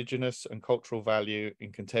 Embodying Indigenous and Cultural Value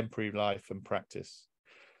in Contemporary Life and Practice.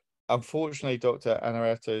 Unfortunately, Dr.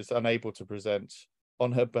 Anaretta is unable to present.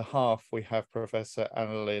 On her behalf, we have Professor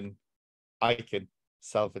Annalyn Aiken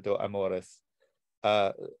Salvador Amores.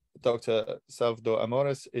 Dr. Salvador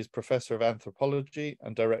Amores is Professor of Anthropology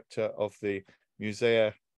and Director of the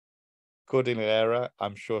Musea Cordillera.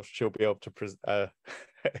 I'm sure she'll be able to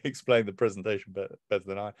explain the presentation better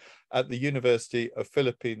than I, at the University of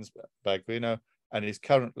Philippines, Baguio, and is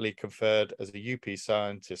currently conferred as a UP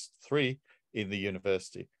Scientist 3 in the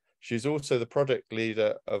university. She's also the project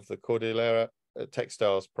leader of the Cordillera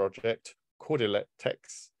Textiles Project,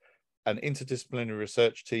 Cordiletex, an interdisciplinary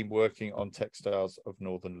research team working on textiles of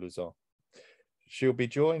northern Luzon. She'll be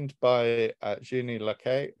joined by Jeannie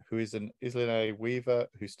Laquet, who is an Isle weaver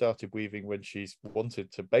who started weaving when she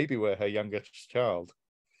wanted to baby wear her youngest child.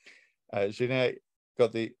 Jeannie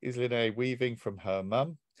got the Isle weaving from her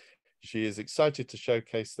mum. She is excited to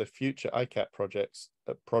showcase the future ICAT products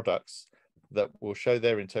that will show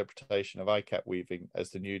their interpretation of ICAT weaving as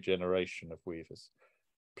the new generation of weavers.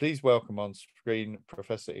 Please welcome on screen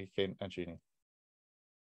Professor Ikin and Jeannie.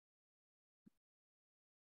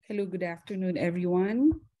 Hello, good afternoon,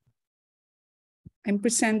 everyone. I'm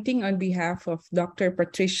presenting on behalf of Dr.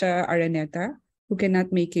 Patricia Araneta, who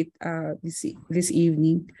cannot make it this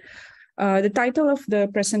evening. The title of the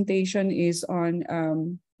presentation is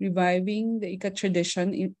on reviving the Ikat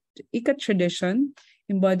tradition,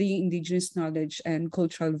 embodying indigenous knowledge and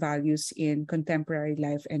cultural values in contemporary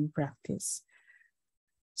life and practice.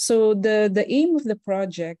 So the aim of the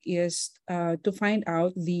project is to find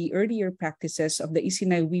out the earlier practices of the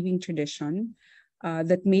Isinay weaving tradition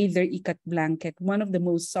that made their ikat blanket one of the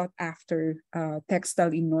most sought after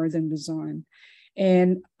textile in northern Luzon.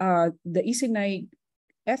 And the Isinay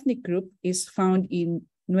ethnic group is found in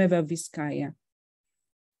Nueva Vizcaya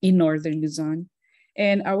in northern Luzon.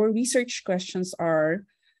 And our research questions are,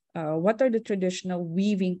 what are the traditional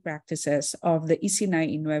weaving practices of the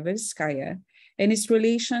Isinay in Nueva Vizcaya and its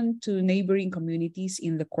relation to neighboring communities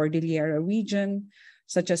in the Cordillera region,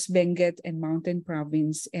 such as Benguet and Mountain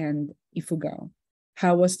Province and Ifugao?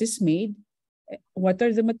 How was this made? What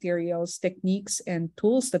are the materials, techniques, and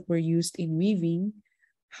tools that were used in weaving?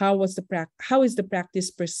 How is the practice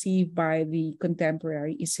perceived by the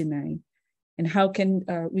contemporary Isinay? And how can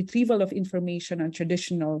retrieval of information on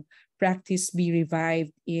traditional practice be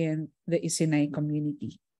revived in the Isinay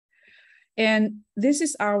community? And this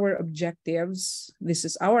is our objectives.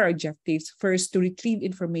 First, to retrieve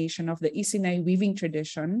information of the Isinay weaving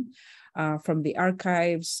tradition from the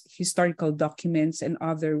archives, historical documents, and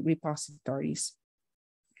other repositories.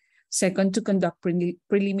 Second, to conduct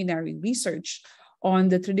preliminary research on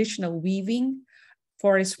the traditional weaving,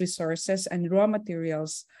 forest resources, and raw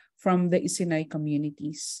materials from the Isinay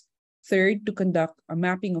communities. Third, to conduct a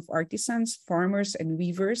mapping of artisans, farmers, and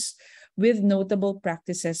weavers with notable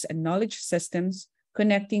practices and knowledge systems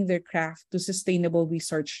connecting their craft to sustainable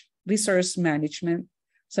resource management,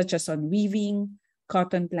 such as on weaving,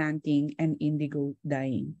 cotton planting, and indigo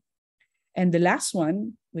dyeing. And the last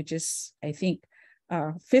one, which is, I think,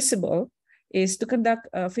 feasible, is to conduct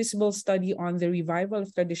a feasible study on the revival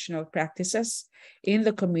of traditional practices in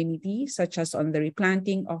the community, such as on the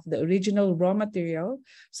replanting of the original raw material,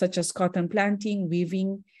 such as cotton planting,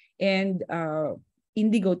 weaving, and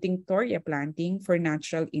indigo tinctoria planting for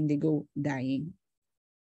natural indigo dyeing.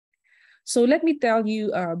 So let me tell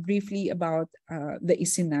you briefly about the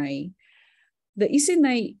Isinay. The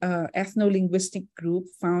Isinay ethno-linguistic group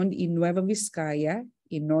found in Nueva Vizcaya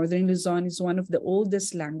in northern Luzon is one of the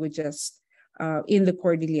oldest languages in the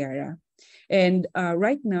Cordillera. And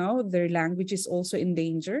right now, their language is also in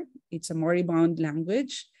danger. It's a moribund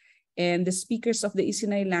language. And the speakers of the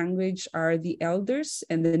Isinay language are the elders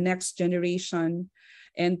and the next generation.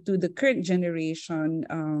 And to the current generation,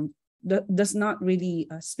 does not really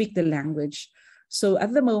speak the language. So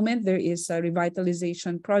at the moment, there is a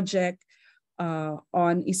revitalization project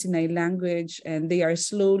on Isinay language, and they are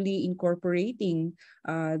slowly incorporating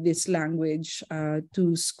this language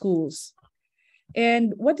to schools.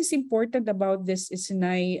 And what is important about this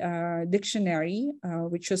Isinay dictionary,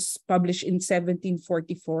 which was published in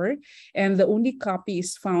 1744, and the only copy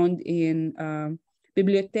is found in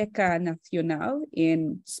Biblioteca Nacional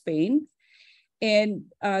in Spain.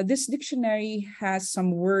 And this dictionary has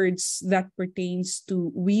some words that pertains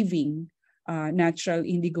to weaving, natural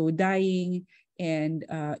indigo dyeing, and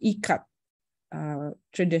ikat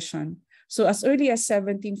tradition. So as early as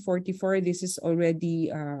 1744, this is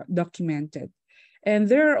already documented. And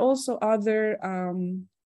there are also other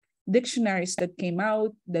dictionaries that came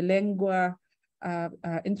out, the Lengua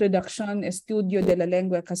Introduction, Estudio de la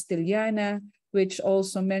Lengua Castellana, which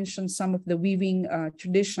also mentions some of the weaving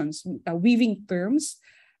traditions, weaving terms,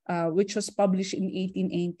 which was published in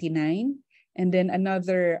 1889. And then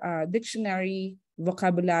another dictionary,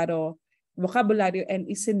 Vocabulario and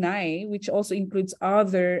Isinay, which also includes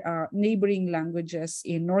other neighboring languages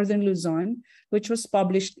in northern Luzon, which was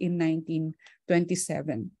published in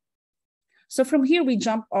 1927. So from here, we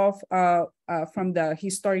jump off from the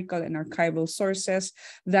historical and archival sources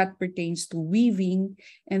that pertains to weaving.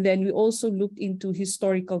 And then we also looked into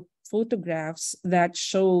historical photographs that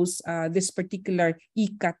shows this particular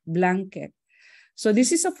ikat blanket. So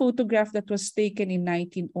this is a photograph that was taken in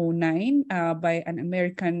 1909 by an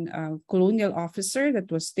American colonial officer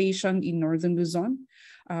that was stationed in northern Luzon,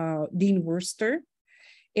 Dean Worcester.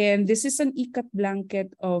 And this is an ikat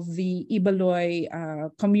blanket of the Ibaloy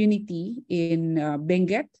community in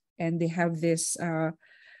Benguet. And they have this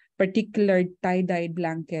particular tie-dyed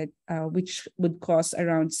blanket, which would cost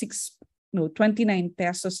around 29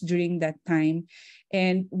 pesos during that time,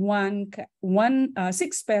 and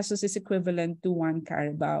 6 pesos is equivalent to 1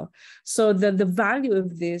 carabao. So the value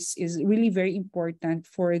of this is really very important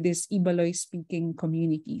for these Ibaloy speaking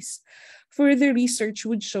communities. Further research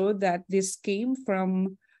would show that this came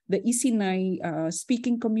from the Isinay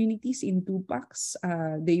speaking communities in Tupacs.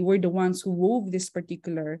 They were the ones who wove this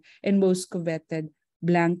particular and most coveted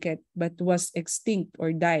blanket, but was extinct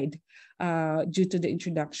or died due to the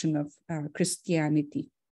introduction of Christianity.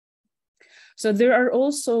 So there are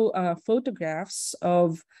also photographs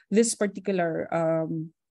of this particular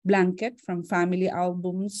blanket from family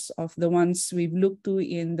albums of the ones we've looked to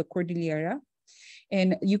in the Cordillera.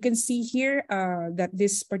 And you can see here that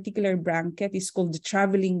this particular blanket is called the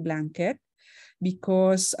traveling blanket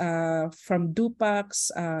because from Dupax,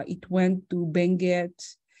 it went to Benguet,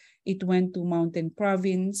 it went to Mountain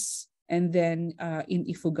Province, and then in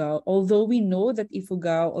Ifugao. Although we know that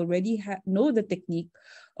Ifugao already know the technique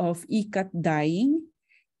of ikat dyeing,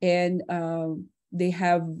 and they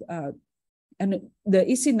have, and the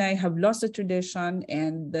Isinay have lost the tradition,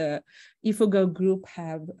 and the Ifugao group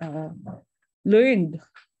have learned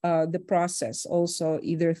the process also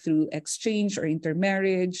either through exchange or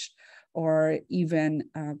intermarriage or even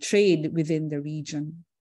trade within the region.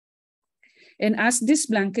 And as this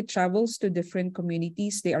blanket travels to different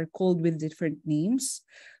communities, they are called with different names.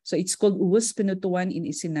 So it's called Uwas Pinutuan in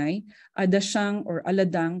Isinay, Adasyang or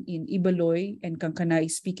Aladang in Ibaloy and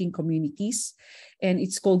Kankanay speaking communities, and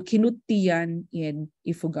it's called Kinutian in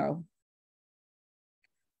Ifugao.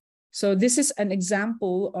 So this is an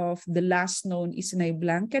example of the last known Isinay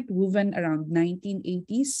blanket woven around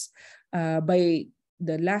 1980s by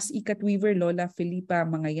the last ikat weaver, Lola Felipa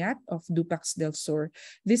Mangayat of Dupax del Sur.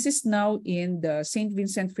 This is now in the St.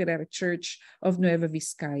 Vincent Ferrer Church of Nueva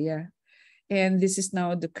Vizcaya. And this is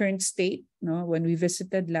now the current state, no, when we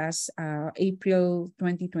visited last April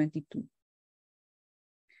 2022.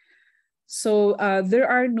 So there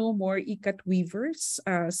are no more ikat weavers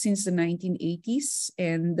since the 1980s.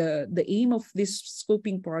 And the aim of this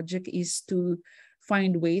scoping project is to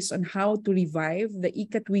find ways on how to revive the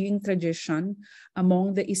ikat weaving tradition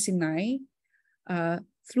among the Isinay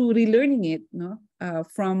through relearning it, no,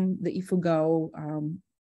 from the Ifugao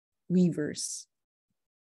weavers.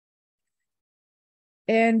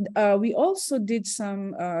 And we also did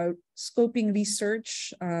some scoping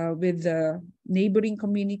research with the neighboring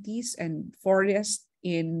communities and forests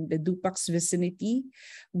in the Dupax vicinity.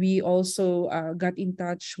 We also got in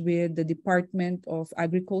touch with the Department of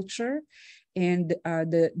Agriculture and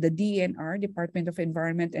the DNR, Department of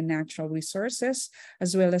Environment and Natural Resources,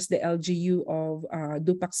 as well as the LGU of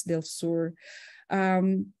Dupax del Sur.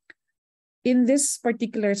 In this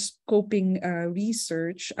particular scoping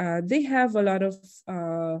research, they have a lot of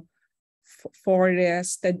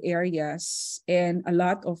forested areas and a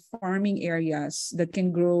lot of farming areas that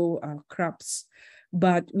can grow crops,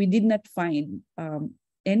 but we did not find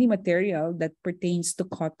any material that pertains to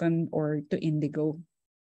cotton or to indigo.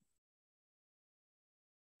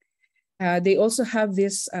 They also have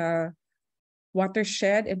this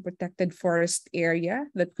watershed and protected forest area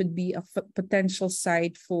that could be a potential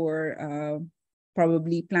site for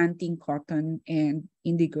probably planting cotton and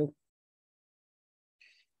indigo.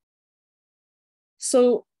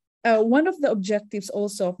 So one of the objectives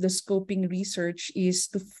also of the scoping research is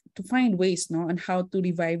to find ways, no, on how to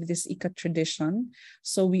revive this ikat tradition.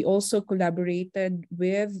 So we also collaborated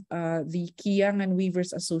with the Kiangan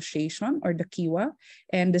Weavers Association, or the Kiwa,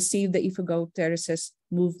 and the Save the Ifugao Terraces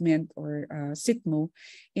movement, or SITMO,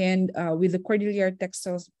 and with the Cordillera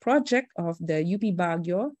Textiles project of the UP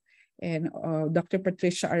Baguio and Dr.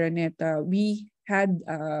 Patricia Araneta, we had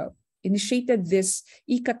initiated this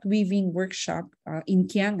ikat weaving workshop in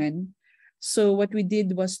Kiangan. So what we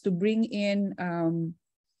did was to bring in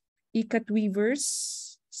ikat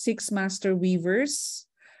weavers, 6 master weavers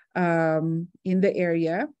in the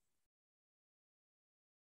area,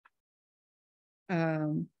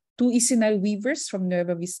 2 Isinay weavers from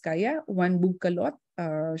Nueva Vizcaya, 1 Bugkalot,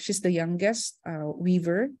 she's the youngest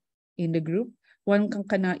weaver in the group, 1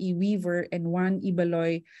 Kankanai weaver, and 1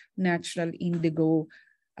 Ibaloy natural indigo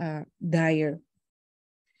dyer.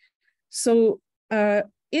 So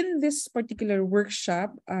in this particular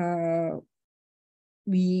workshop,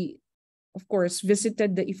 we of course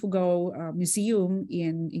visited the Ifugao Museum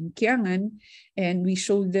in Kiangan, and we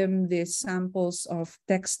showed them the samples of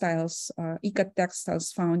textiles, ikat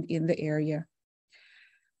textiles found in the area.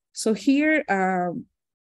 So here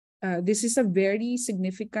this is a very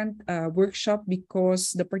significant workshop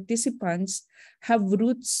because the participants have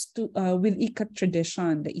roots with Ikat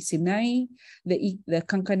tradition, the Isinay, the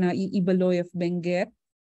Kankana'i Ibaloy of Benguet,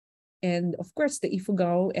 and of course the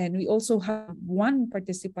Ifugao. And we also have one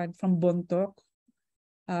participant from Bontoc.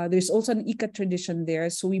 There's also an Ikat tradition there.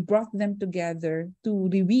 So we brought them together to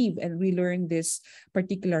reweave and relearn this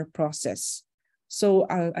particular process. So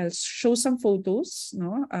I'll show some photos.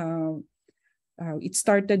 No, it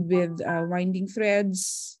started with winding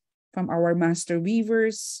threads from our master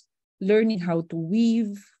weavers, learning how to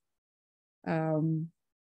weave,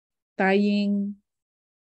 tying,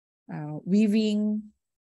 weaving,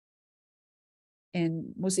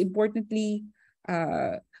 and most importantly,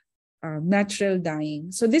 natural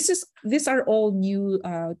dyeing. So these are all new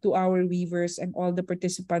to our weavers and all the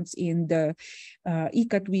participants in the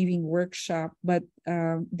Ikat weaving workshop, but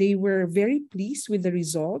they were very pleased with the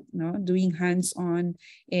result, doing hands-on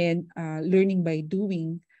and learning by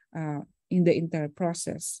doing in the entire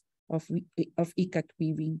process of Ikat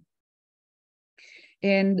weaving.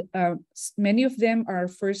 And many of them are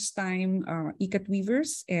first-time Ikat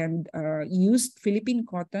weavers and used Philippine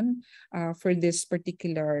cotton for this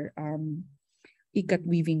particular Ikat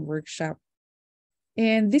weaving workshop.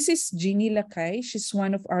 And this is Jeannie Lakay. She's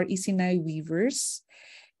one of our Isinay weavers.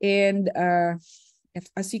 And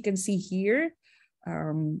as you can see here,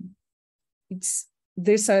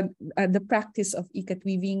 there's the practice of Ikat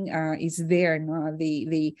weaving is there. No?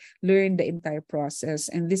 They learn the entire process,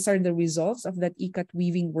 and these are the results of that Ikat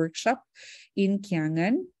weaving workshop in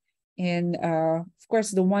Kiangan. And of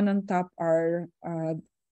course, the one on top are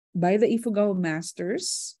by the Ifugao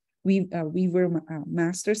masters, weaver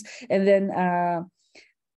masters, and then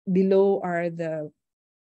below are the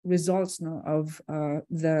results of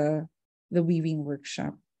the weaving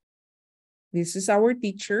workshop. This is our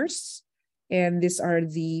teachers. And these are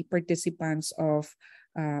the participants of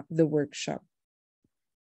the workshop.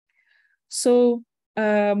 So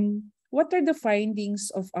what are the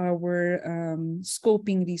findings of our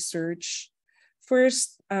scoping research?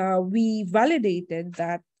 First, we validated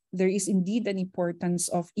that there is indeed an importance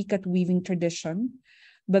of Ikat weaving tradition,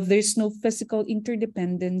 but there's no physical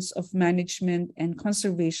interdependence of management and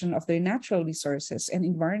conservation of their natural resources and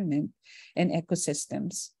environment and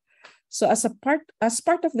ecosystems. So as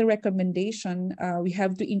part of the recommendation, we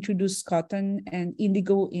have to introduce cotton and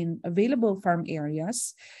indigo in available farm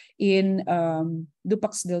areas in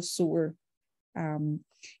Dupax del Sur. And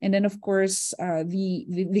then of course,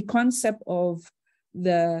 the concept of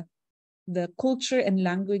the culture and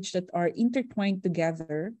language that are intertwined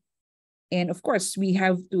together. And of course, we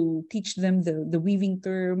have to teach them the weaving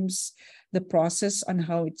terms, the process on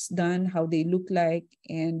how it's done, how they look like,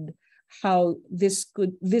 and how this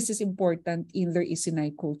is important in their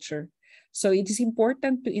Isinay culture. So it is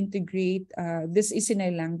important to integrate this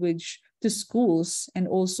Isinay language to schools and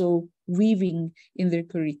also weaving in their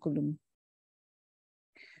curriculum.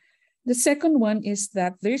 The second one is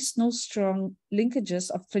that there's no strong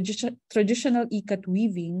linkages of traditional Ikat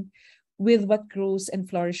weaving with what grows and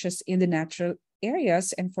flourishes in the natural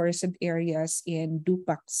areas and forested areas in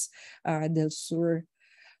Dupax del Sur.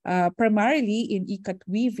 Primarily in Ikat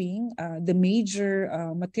weaving, the major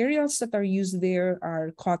materials that are used there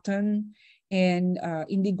are cotton and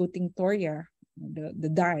indigo tinctoria, the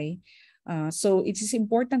dye. So it is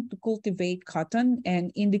important to cultivate cotton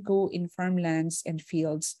and indigo in farmlands and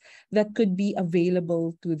fields that could be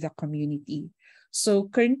available to the community. So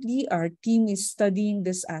currently our team is studying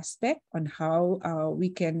this aspect on how we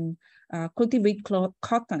can cultivate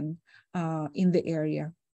cotton in the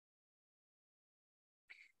area.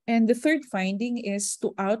 And the third finding is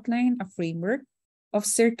to outline a framework of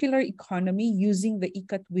circular economy using the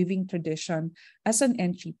Ikat weaving tradition as an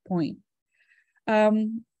entry point.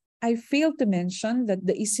 I failed to mention that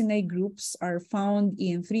the Isinay groups are found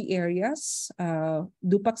in 3 areas,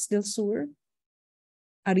 Dupax del Sur,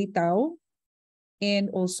 Aritao, and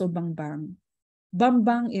also Bangbang.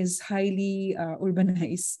 Bangbang is highly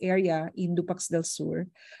urbanized area in Dupax del Sur.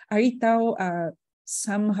 Aritao,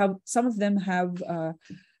 some of them have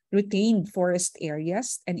retained forest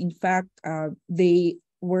areas, and in fact, they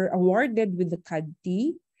were awarded with the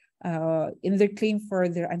Kadti in their claim for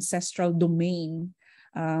their ancestral domain,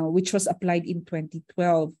 which was applied in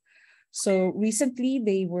 2012. So recently,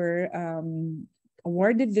 they were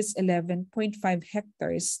awarded this 11.5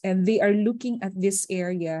 hectares, and they are looking at this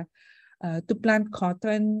area to plant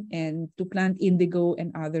cotton and to plant indigo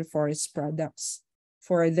and other forest products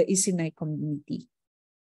for the Isinay community.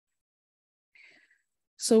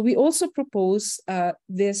 So we also propose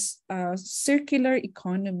this circular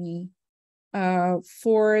economy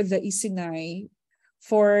for the Isinay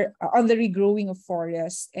on the regrowing of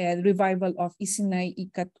forests and revival of Isinay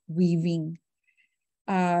ikat weaving.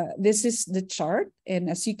 This is the chart, and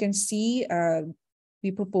as you can see,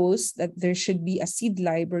 we propose that there should be a seed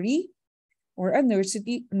library or a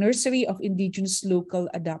nursery of indigenous local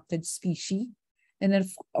adapted species, and then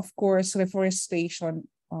of course reforestation,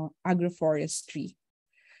 agroforestry.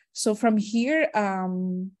 So from here,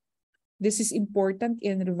 this is important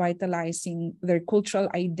in revitalizing their cultural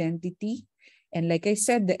identity. And like I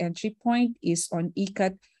said, the entry point is on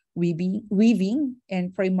ikat weaving,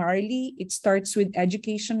 and primarily it starts with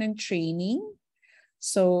education and training.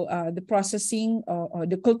 So the processing,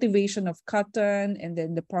 the cultivation of cotton, and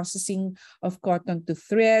then the processing of cotton to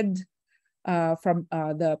thread, from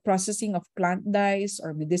the processing of plant dyes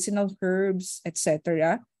or medicinal herbs,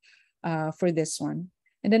 etc. For this one.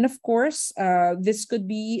 And then of course, this could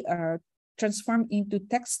be transformed into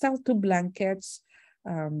textile to blankets,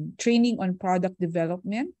 training on product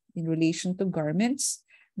development in relation to garments,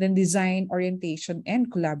 then design, orientation,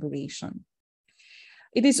 and collaboration.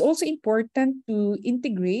 It is also important to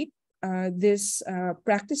integrate these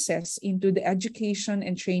practices into the education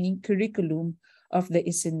and training curriculum of the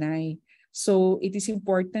Isinay. So it is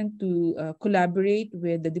important to collaborate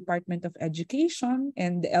with the Department of Education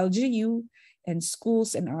and the LGU and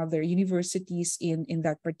schools and other universities in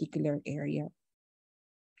that particular area.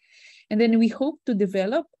 And then we hope to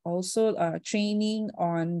develop also training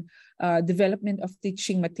on development of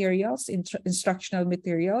teaching materials, instructional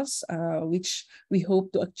materials, which we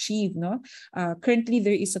hope to achieve. No? Currently,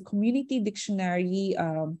 there is a community dictionary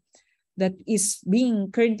that is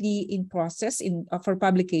being currently in process for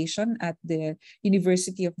publication at the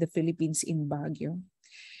University of the Philippines in Baguio.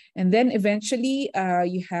 And then eventually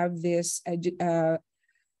you have this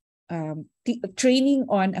training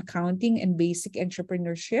on accounting and basic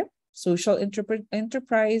entrepreneurship, social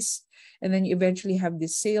enterprise, and then you eventually have the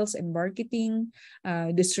sales and marketing,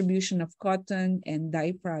 distribution of cotton and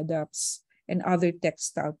dye products and other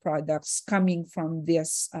textile products coming from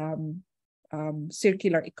this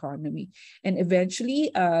circular economy, and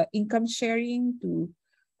eventually income sharing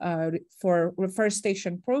for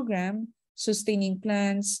reforestation program, sustaining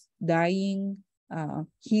plants, dyeing,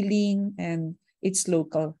 healing, and its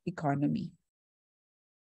local economy.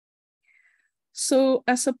 So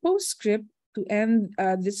as a postscript to end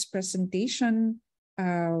this presentation,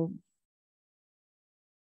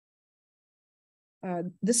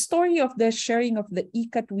 the story of the sharing of the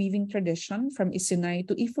ikat weaving tradition from Isinay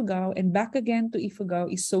to Ifugao and back again to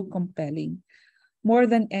Ifugao is so compelling. More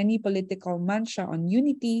than any political mantra on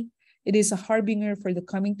unity, it is a harbinger for the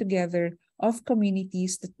coming together of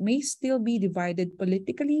communities that may still be divided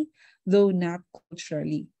politically, though not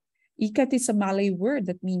culturally. Ikat is a Malay word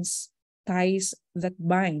that means ties that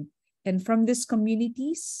bind. And from these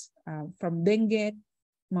communities, from Benguet,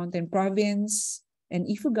 Mountain Province, and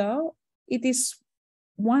Ifugao, it is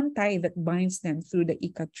one tie that binds them through the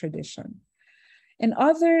ikat tradition. And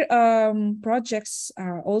other projects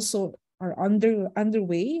also are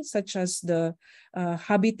underway, such as the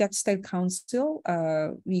Hobby Textile Council.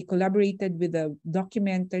 We collaborated with a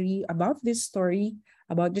documentary about this story,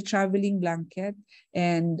 about the traveling blanket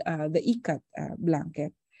and the ikat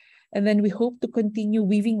blanket. And then we hope to continue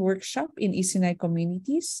weaving workshop in Isinay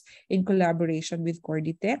communities in collaboration with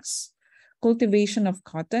Corditex, cultivation of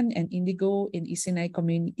cotton and indigo in Isinay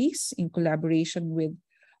communities in collaboration with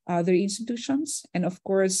other institutions, and of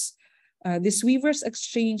course, this Weavers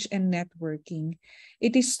Exchange and networking.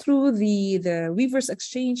 It is through the Weavers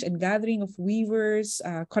Exchange and gathering of weavers,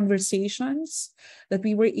 conversations, that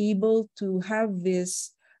we were able to have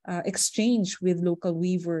this exchange with local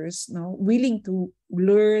weavers, willing to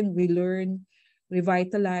learn, relearn,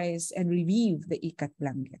 revitalize, and revive the ikat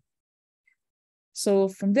blanket. So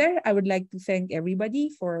from there, I would like to thank everybody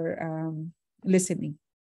for listening.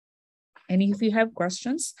 And if you have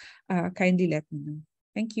questions, kindly let me know.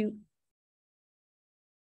 Thank you.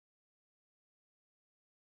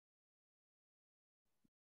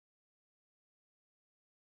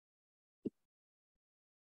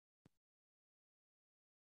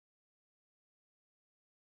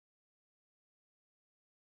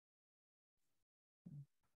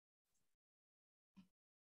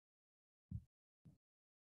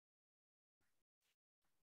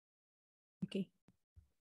 Okay.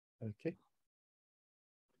 Okay.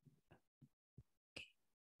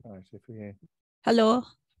 All right, if we... Hello.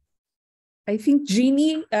 I think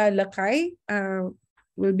Jeannie Lakay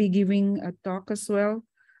will be giving a talk as well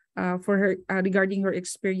for her regarding her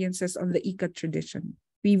experiences on the ikat tradition,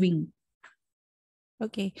 weaving.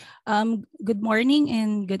 Okay. Good morning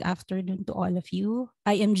and good afternoon to all of you.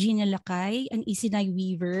 I am Gina Lakay, an Isinay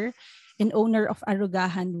weaver and owner of Aruga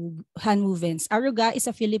Handwoovens. Aruga is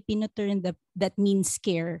a Filipino term that means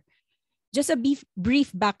care. Just a brief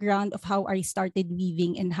background of how I started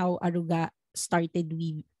weaving and how Aruga started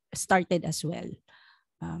as well.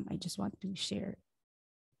 I just want to share.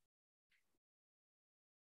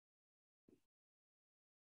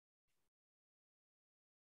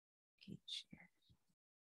 Okay, share.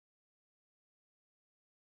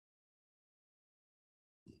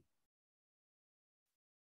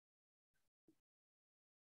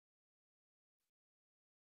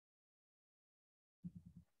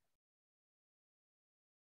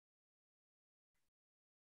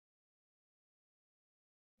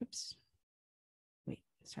 Oops. Wait,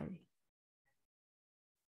 sorry.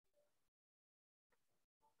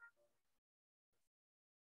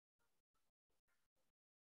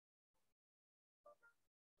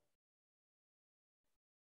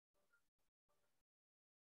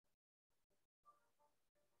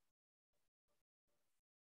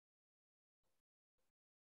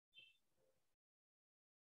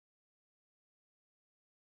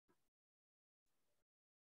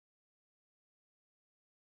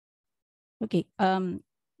 Okay,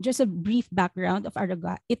 just a brief background of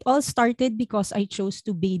Aruga. It all started because I chose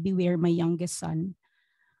to baby wear my youngest son.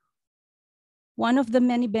 One of the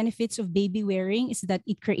many benefits of baby wearing is that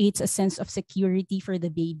it creates a sense of security for the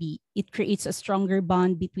baby. It creates a stronger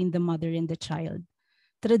bond between the mother and the child.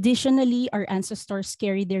 Traditionally, our ancestors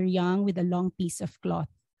carried their young with a long piece of cloth,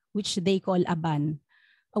 which they call aban,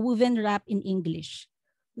 a woven wrap in English.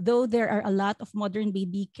 Though there are a lot of modern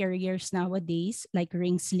baby carriers nowadays, like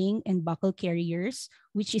ring sling and buckle carriers,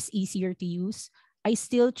 which is easier to use, I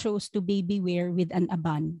still chose to baby wear with an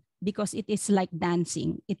aban because it is like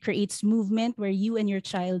dancing. It creates movement where you and your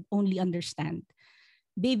child only understand.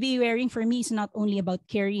 Baby wearing for me is not only about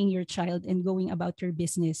carrying your child and going about your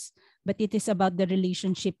business, but it is about the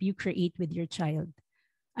relationship you create with your child.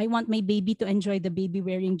 I want my baby to enjoy the baby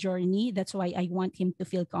wearing journey. That's why I want him to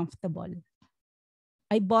feel comfortable.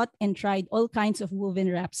 I bought and tried all kinds of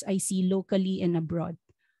woven wraps I see locally and abroad.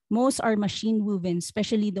 Most are machine woven,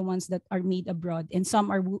 especially the ones that are made abroad, and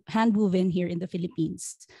some are hand woven here in the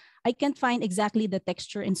Philippines. I can't find exactly the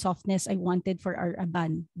texture and softness I wanted for our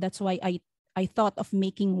aban. That's why I thought of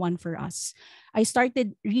making one for us. I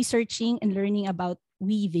started researching and learning about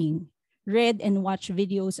weaving, read and watched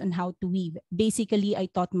videos on how to weave. Basically,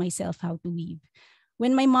 I taught myself how to weave.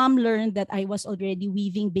 When my mom learned that I was already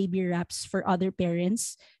weaving baby wraps for other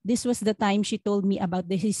parents, this was the time she told me about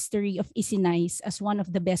the history of Isinays as one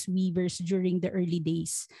of the best weavers during the early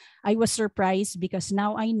days. I was surprised because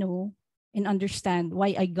now I know and understand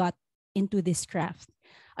why I got into this craft.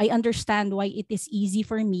 I understand why it is easy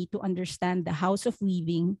for me to understand the house of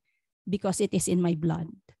weaving because it is in my blood.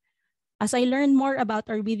 As I learned more about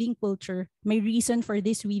our weaving culture, my reason for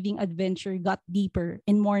this weaving adventure got deeper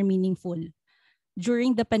and more meaningful.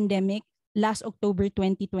 During the pandemic, last October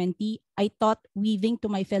 2020, I taught weaving to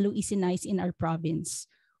my fellow Isinays in our province.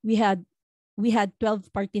 We had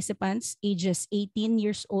 12 participants, ages 18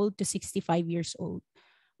 years old to 65 years old.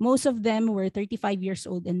 Most of them were 35 years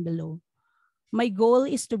old and below. My goal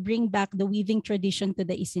is to bring back the weaving tradition to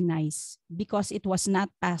the Isinays because it was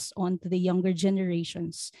not passed on to the younger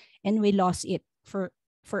generations and we lost it for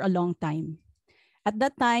a long time. At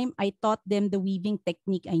that time, I taught them the weaving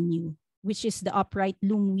technique I knew, which is the upright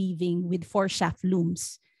loom weaving with 4 shaft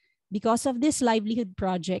looms. Because of this livelihood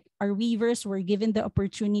project, our weavers were given the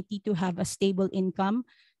opportunity to have a stable income.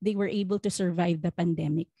 They were able to survive the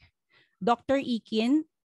pandemic. Dr. Ikin,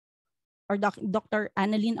 or Dr.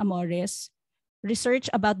 Annalyn Amores,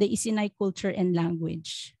 researched about the Isinay culture and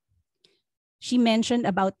language. She mentioned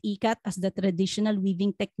about ikat as the traditional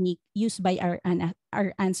weaving technique used by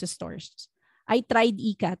our ancestors. I tried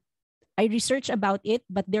ikat. I researched about it,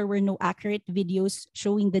 but there were no accurate videos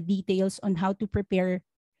showing the details on how to prepare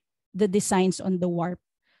the designs on the warp.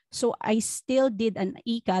 So I still did an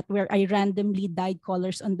ikat where I randomly dyed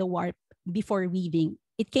colors on the warp before weaving.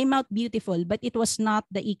 It came out beautiful, but it was not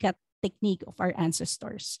the ikat technique of our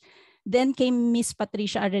ancestors. Then came Miss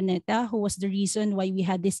Patricia Araneta, who was the reason why we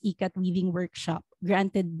had this ikat weaving workshop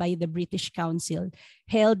granted by the British Council,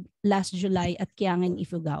 held last July at Kiangan,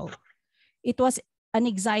 Ifugao. It was an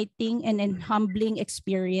exciting and an humbling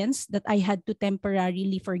experience that I had to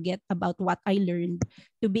temporarily forget about what I learned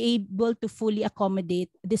to be able to fully accommodate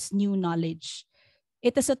this new knowledge.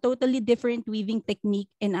 It is a totally different weaving technique,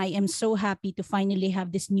 and I am so happy to finally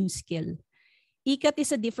have this new skill. Ikat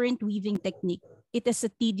is a different weaving technique. It is a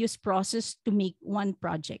tedious process to make one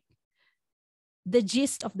project. The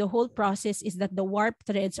gist of the whole process is that the warp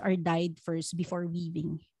threads are dyed first before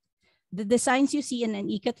weaving. The designs you see in an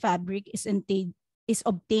ikat fabric is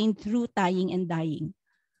obtained through tying and dyeing.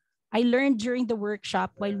 I learned during the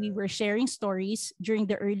workshop while we were sharing stories during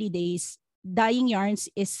the early days, dyeing yarns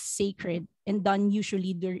is sacred and done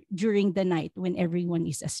usually during the night when everyone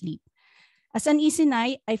is asleep. As an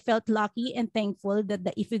Isinay, I felt lucky and thankful that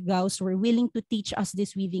the Ifugaos were willing to teach us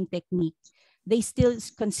this weaving technique. They still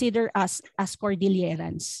consider us as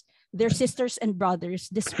Cordillerans, their sisters and brothers,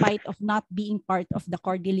 despite of not being part of the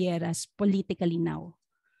Cordilleras politically now.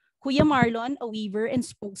 Kuya Marlon, a weaver and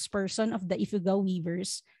spokesperson of the Ifugao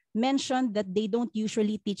weavers, mentioned that they don't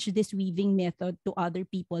usually teach this weaving method to other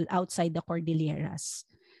people outside the Cordilleras.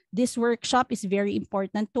 This workshop is very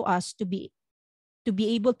important to us to be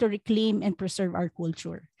able to reclaim and preserve our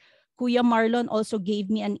culture. Kuya Marlon also gave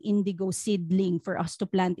me an indigo seedling for us to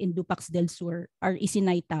plant in Dupax del Sur, our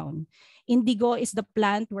Isinay town. Indigo is the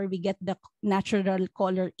plant where we get the natural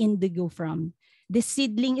color indigo from. This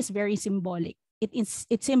seedling is very symbolic.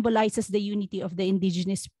 It symbolizes the unity of the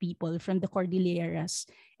indigenous people from the Cordilleras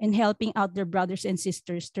and helping out their brothers and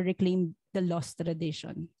sisters to reclaim the lost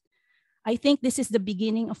tradition. I think this is the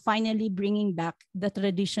beginning of finally bringing back the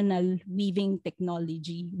traditional weaving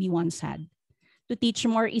technology we once had, to teach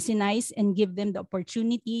more Isinays and give them the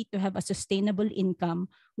opportunity to have a sustainable income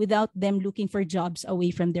without them looking for jobs away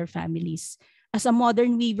from their families. As a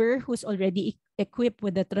modern weaver who's already equipped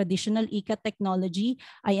with the traditional ikat technology,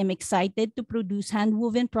 I am excited to produce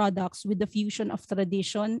hand-woven products with the fusion of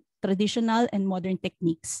traditional and modern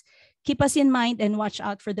techniques. Keep us in mind and watch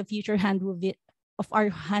out for the future our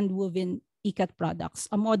hand-woven ikat products,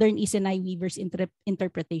 a modern Isinay weaver's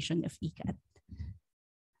interpretation of ikat.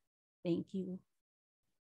 Thank you.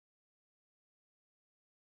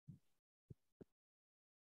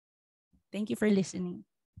 Thank you for listening.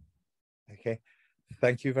 Okay,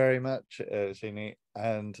 thank you very much, Jeannie,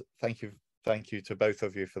 and thank you to both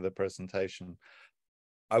of you for the presentation.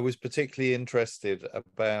 I was particularly interested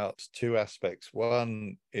about two aspects.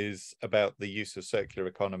 One is about the use of circular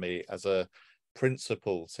economy as a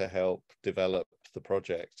principle to help develop the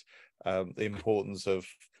project, the importance of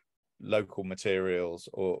local materials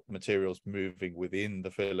or materials moving within the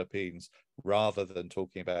Philippines rather than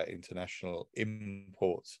talking about international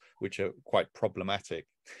imports, which are quite problematic.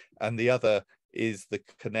 And the other is the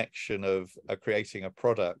connection of creating a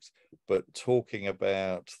product, but talking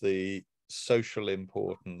about the social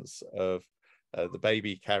importance of the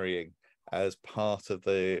baby carrying as part of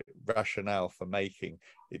the rationale for making.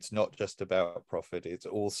 It's not just about profit, it's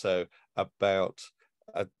also about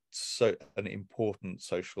an important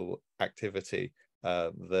social activity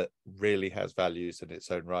that really has values in its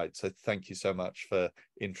own right. So thank you so much for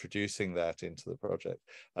introducing that into the project.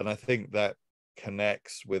 And I think that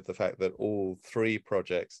connects with the fact that all three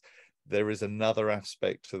projects, there is another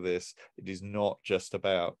aspect to this. It is not just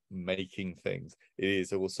about making things. It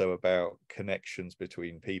is also about connections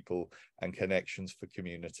between people and connections for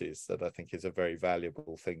communities that I think is a very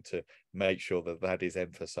valuable thing to make sure that that is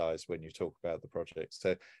emphasized when you talk about the project.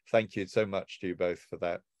 So thank you so much to you both for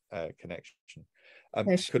that connection.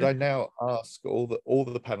 Could I now ask all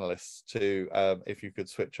the panelists to, if you could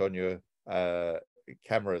switch on your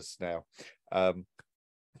cameras now,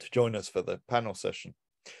 to join us for the panel session.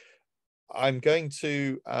 I'm going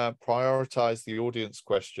to prioritize the audience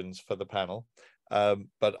questions for the panel,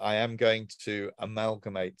 but I am going to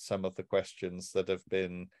amalgamate some of the questions that have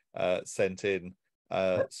been sent in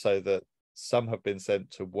so that some have been sent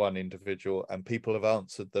to one individual and people have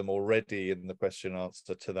answered them already in the question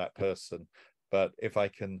answer to that person. But if I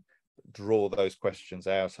can draw those questions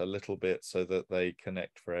out a little bit so that they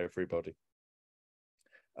connect for everybody.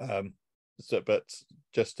 But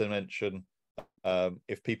just to mention,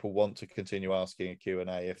 if people want to continue asking a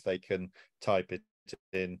Q&A, if they can type it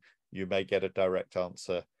in, you may get a direct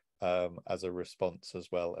answer as a response as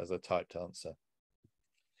well as a typed answer.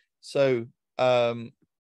 So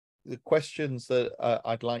the questions that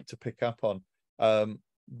I'd like to pick up on,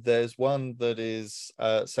 there's one that is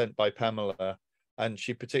sent by Pamela, and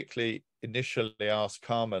she particularly initially asked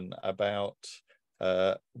Carmen about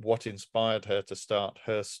what inspired her to start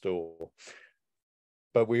her store.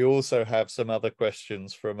 But we also have some other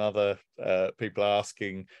questions from other people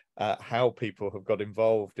asking how people have got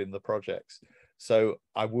involved in the projects. So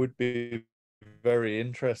I would be very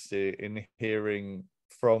interested in hearing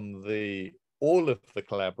from all of the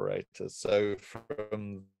collaborators. So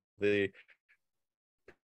from the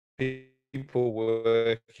people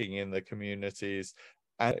working in the communities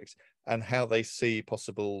and how they see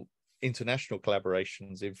possible international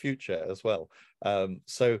collaborations in future as well.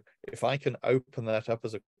 So if I can open that up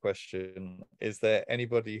as a question. Is there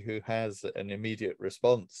anybody who has an immediate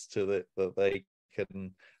response to that they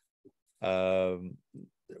can,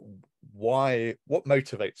 what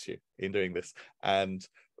motivates you in doing this? And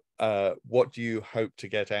what do you hope to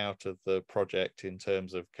get out of the project in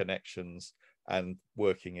terms of connections and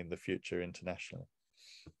working in the future internationally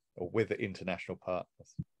or with international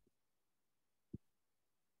partners?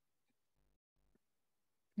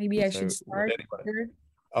 Maybe I should start here.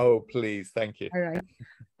 Oh, please, thank you. All right.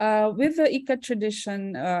 With the ikat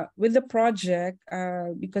tradition, with the project,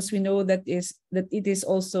 because we know that it is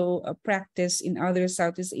also a practice in other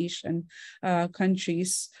Southeast Asian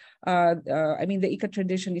countries. I mean, the ikat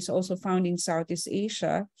tradition is also found in Southeast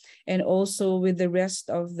Asia, and also with the rest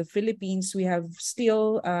of the Philippines, we have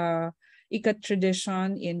still ikat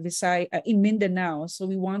tradition in in Mindanao. So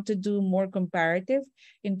we want to do more comparative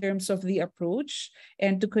in terms of the approach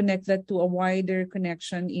and to connect that to a wider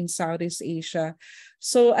connection in Southeast Asia.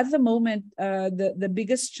 So at the moment, the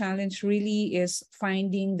biggest challenge really is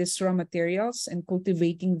finding these raw materials and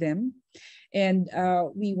cultivating them. And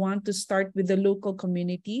we want to start with the local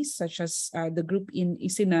communities, such as the group in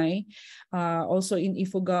Isinay, also in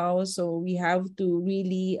Ifugao. So we have to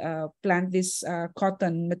really plant this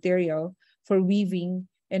cotton material for weaving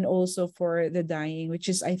and also for the dyeing, which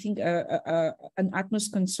is, I think, an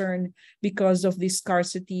utmost concern because of the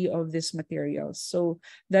scarcity of these materials. So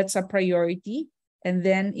that's a priority. And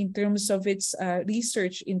then in terms of its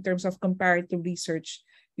research, in terms of comparative research,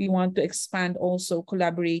 we want to expand also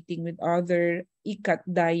collaborating with other ikat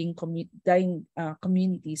dyeing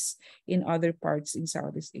communities in other parts in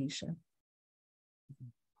Southeast Asia.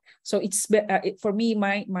 So it's for me,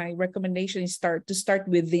 my recommendation is to start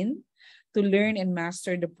within, to learn and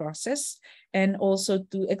master the process, and also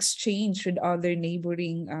to exchange with other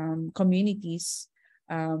neighboring communities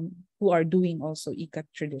who are doing also ikat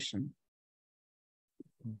tradition.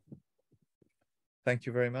 Thank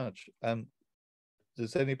you very much.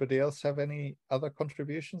 Does anybody else have any other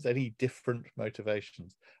contributions, any different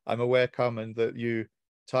motivations? I'm aware, Carmen, that you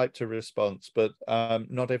typed a response, but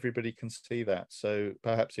not everybody can see that. So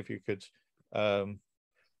perhaps if you could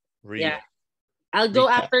read. Yeah, I'll go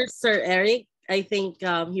after Sir Eric. I think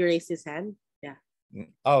he raised his hand. Yeah.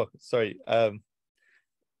 Oh, sorry.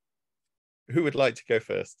 Who would like to go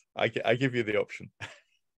first? I give you the option.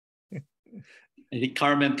 I think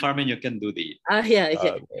Carmen, you can do the. Yeah.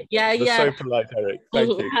 So polite, Eric.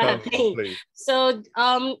 Thank you. Carmen, please. So,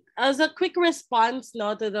 as a quick response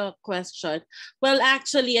now to the question, well,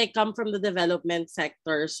 actually, I come from the development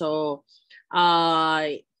sector, so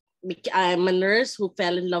I'm a nurse who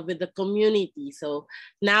fell in love with the community. So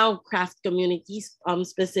now craft communities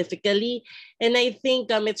specifically, and I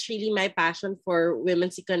think it's really my passion for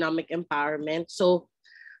women's economic empowerment. So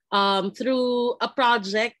through a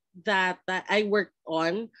project that I worked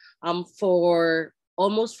on for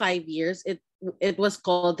almost 5 years. It was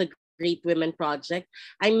called the Great Women Project.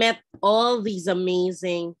 I met all these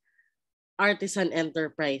amazing artisan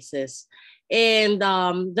enterprises. And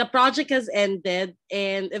the project has ended,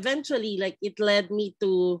 and eventually it led me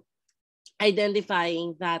to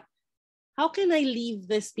identifying that how can I leave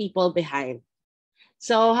these people behind?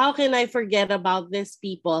 So how can I forget about these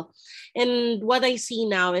people? And what I see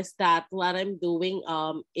now is that what I'm doing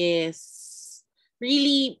is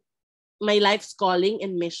really my life's calling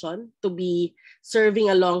and mission to be serving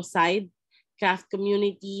alongside craft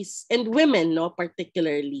communities and women,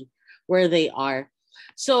 particularly where they are.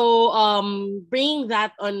 So bringing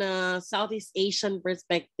that on a Southeast Asian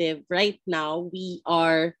perspective, right now we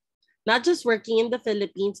are not just working in the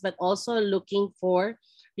Philippines, but also looking for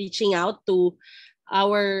reaching out to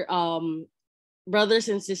our brothers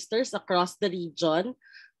and sisters across the region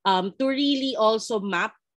to really also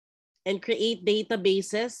map and create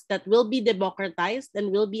databases that will be democratized and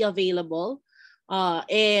will be available.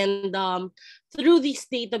 And through these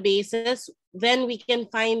databases, then we can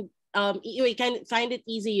find it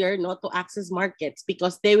easier not to access markets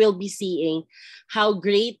because they will be seeing how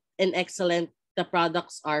great and excellent the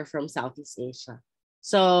products are from Southeast Asia.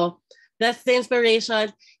 So that's the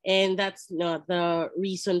inspiration, and that's the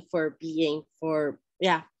reason for being from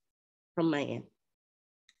my end.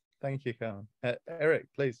 Thank you, Carmen. Eric,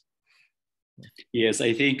 please. Yes,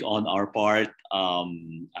 I think on our part,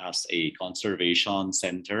 as a conservation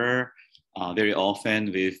center, very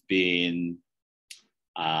often we've been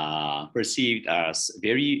perceived as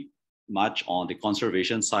very much on the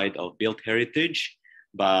conservation side of built heritage,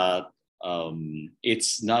 but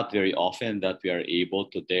it's not very often that we are able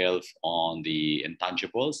to delve on the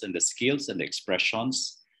intangibles and the skills and the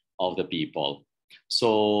expressions of the people.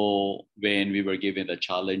 So when we were given the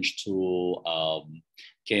challenge to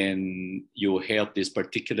can you help this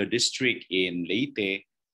particular district in Leyte,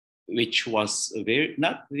 which was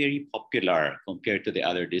not very popular compared to the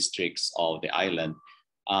other districts of the island.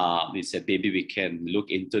 We said maybe we can look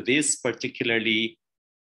into this, particularly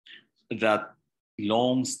that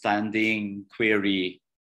long-standing query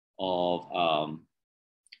of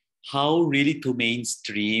how really to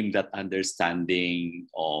mainstream that understanding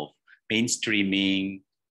of mainstreaming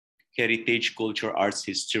heritage, culture, arts,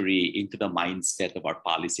 history into the mindset of our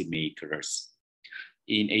policymakers.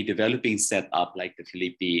 In a developing setup like the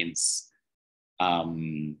Philippines,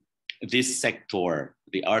 this sector,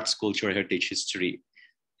 the arts, culture, heritage, history,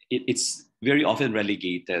 it's very often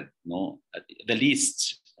relegated, at the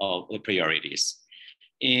least of the priorities.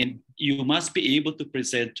 And you must be able to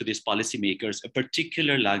present to these policymakers a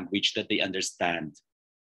particular language that they understand.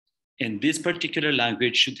 And this particular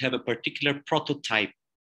language should have a particular prototype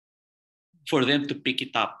for them to pick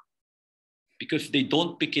it up. Because if they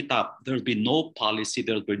don't pick it up, there'll be no policy,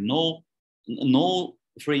 there'll be no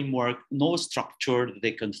framework, no structure that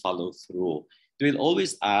they can follow through. They will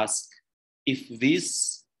always ask if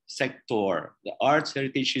this sector, the arts,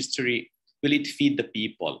 heritage, history, will it feed the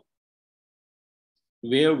people?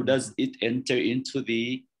 Where does it enter into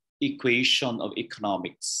the equation of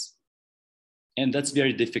economics? And that's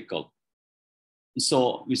very difficult.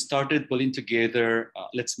 So we started pulling together,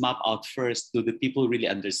 let's map out first, do the people really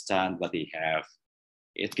understand what they have?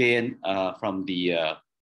 Again, from the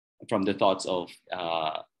thoughts of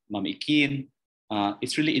Ma'am Ikin,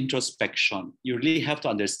 it's really introspection. You really have to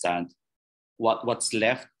understand what's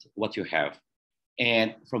left, what you have.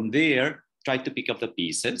 And from there, try to pick up the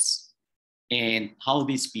pieces and how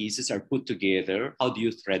these pieces are put together. How do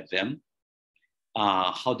you thread them?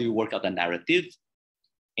 How do you work out a narrative?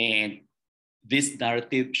 And this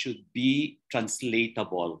narrative should be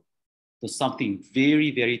translatable to something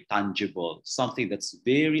very, very tangible, something that's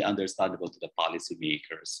very understandable to the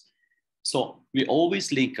policymakers. So we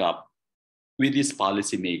always link up with these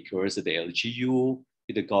policymakers, the LGU,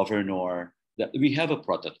 with the governor, that we have a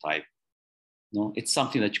prototype. It's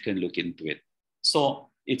something that you can look into it. So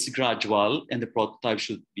it's gradual, and the prototype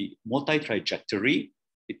should be multi-trajectory.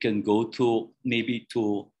 It can go to maybe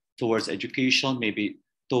towards education, maybe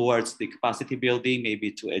towards the capacity building,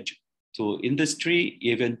 maybe to industry,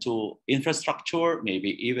 even to infrastructure,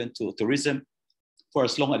 maybe even to tourism, for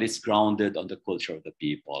as long as it's grounded on the culture of the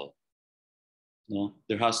people.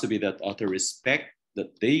 There has to be that utter respect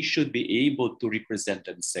that they should be able to represent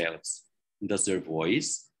themselves. And that's their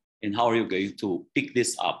voice. And how are you going to pick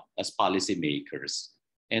this up as policymakers?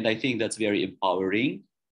 And I think that's very empowering.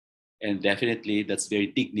 And definitely that's very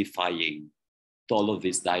dignifying to all of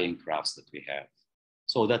these dying crafts that we have.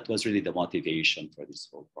 So that was really the motivation for this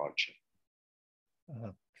whole project.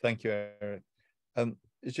 Thank you, Eric.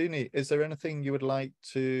 Jeannie, is there anything you would like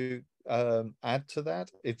to add to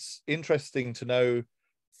that? It's interesting to know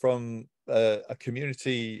from a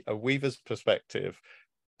community, a weaver's perspective.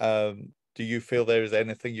 Do you feel there is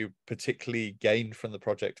anything you particularly gained from the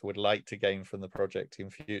project or would like to gain from the project in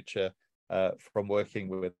future from working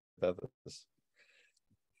with others?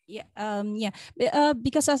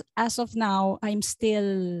 Because as of now, I'm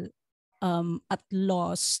still at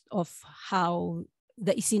loss of how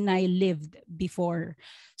the Isinay lived before.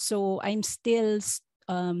 So I'm still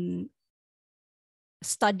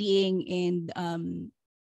studying and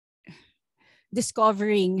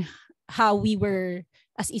discovering how we were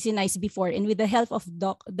as Isinays before. And with the help of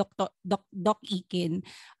Doc Ikin,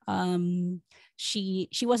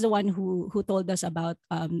 she was the one who told us about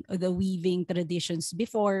the weaving traditions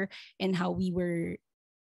before and how we were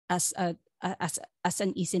as an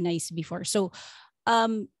Isinays before. So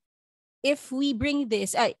if we bring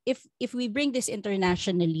this if we bring this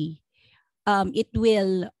internationally, it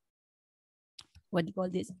will, what do you call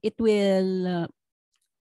this? It will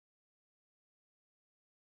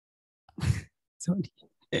sorry.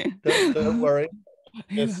 Don't worry.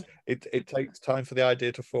 Yes, it takes time for the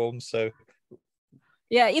idea to form. So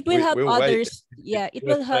yeah, it will help others. Wait. Yeah, it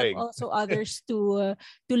will help also others to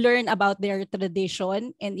learn about their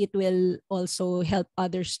tradition, and it will also help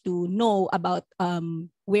others to know about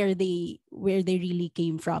where they really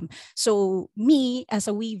came from. So me as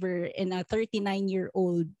a weaver and a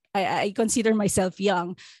 39-year-old, I consider myself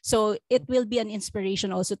young. So it will be an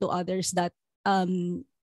inspiration also to others that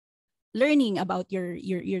learning about your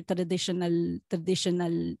traditional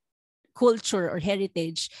culture or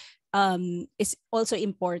heritage is also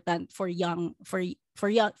important for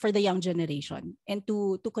the young generation, and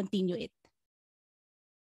to continue it.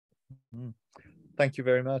 Thank you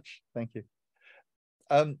very much. Thank you.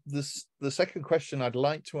 The second question I'd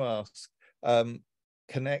like to ask,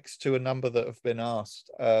 connects to a number that have been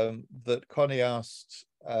asked, that Connie asked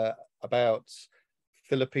about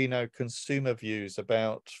Filipino consumer views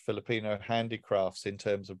about Filipino handicrafts in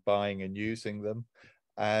terms of buying and using them.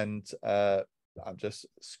 And I'm just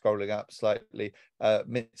scrolling up slightly.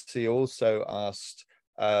 Mitzi also asked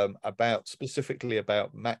specifically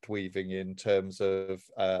about mat weaving in terms of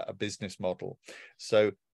a business model.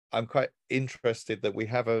 So I'm quite interested that we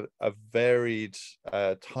have a varied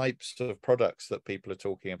types of products that people are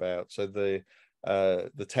talking about. So the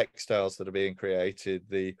textiles that are being created,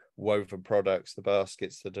 the woven products, the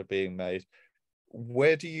baskets that are being made.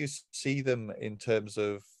 Where do you see them in terms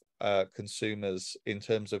of consumers, in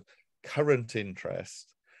terms of current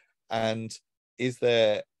interest? And is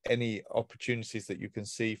there any opportunities that you can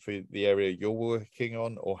see for the area you're working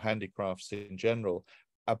on, or handicrafts in general,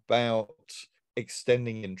 about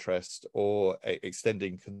extending interest or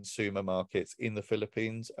extending consumer markets in the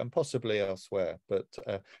Philippines and possibly elsewhere, but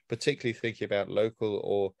particularly thinking about local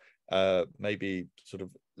or maybe sort of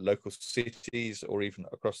local cities or even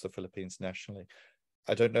across the Philippines nationally?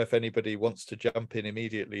 I don't know if anybody wants to jump in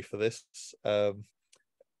immediately for this.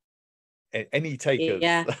 Any takers?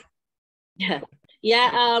 Yeah.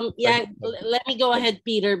 Let me go ahead,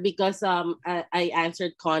 Peter, because I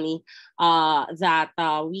answered Connie that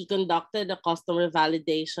we conducted a customer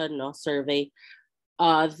validation survey,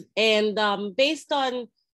 and based on,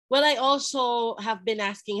 well, I also have been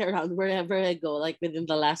asking around wherever I go, like within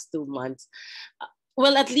the last 2 months.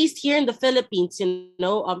 Well, at least here in the Philippines, in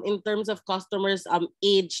terms of customers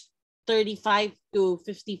aged 35 to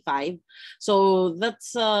 55. So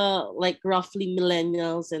that's like roughly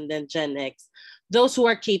millennials and then Gen X, those who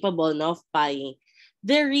are capable of buying.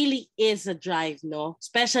 There really is a drive,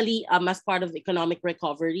 especially as part of economic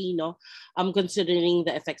recovery, considering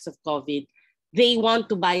the effects of COVID. They want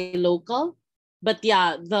to buy local, but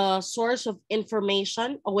yeah, the source of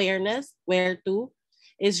information, awareness, where to,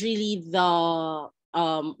 is really the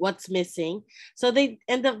what's missing. So they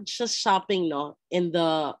end up just shopping in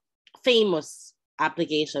the famous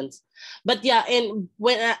applications. But yeah, and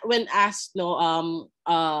when asked in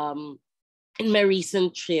my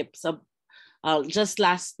recent trips, just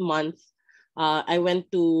last month, I went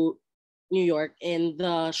to New York, and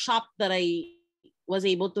the shop that I was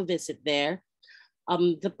able to visit there,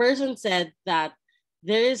 the person said that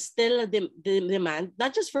there is still a demand,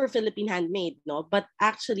 not just for Philippine handmade, but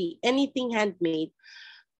actually anything handmade,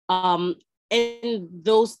 and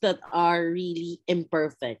those that are really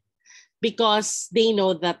imperfect, because they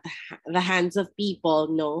know that the hands of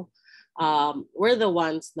people we're the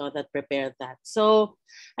ones that prepare that. So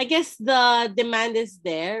I guess the demand is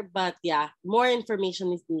there, but yeah, more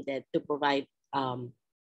information is needed to provide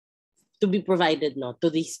to be provided to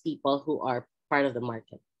these people who are part of the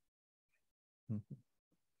market. Mm-hmm.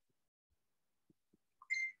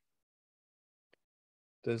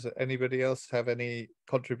 Does anybody else have any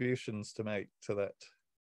contributions to make to that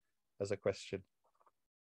as a question?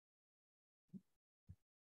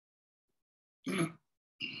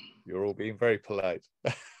 You're all being very polite.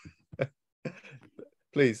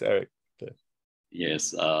 Please, Eric.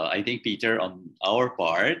 Yes, I think, Peter, on our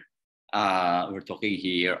part, we're talking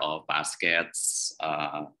here of baskets.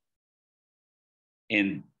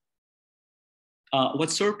 And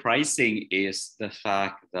what's surprising is the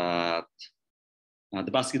fact that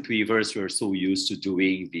the basket weavers were so used to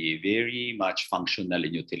doing the very much functional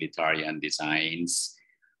and utilitarian designs.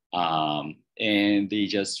 And they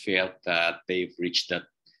just felt that they've reached that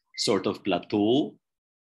sort of plateau.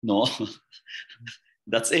 No,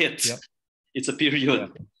 that's it. Yep. It's a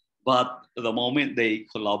period. Yeah. But the moment they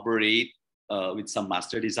collaborate with some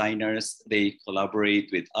master designers, they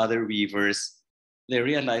collaborate with other weavers, they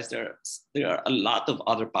realize there are a lot of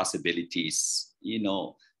other possibilities.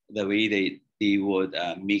 The way they would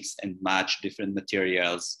mix and match different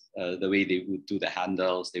materials, the way they would do the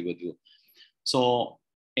handles, they would do. So,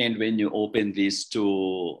 and when you open this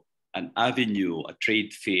to an avenue, a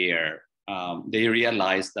trade fair, they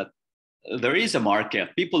realize that there is a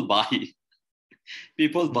market. People buy.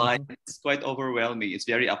 People buy. Mm-hmm. It's quite overwhelming. It's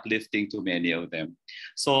very uplifting to many of them.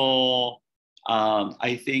 So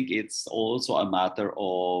I think it's also a matter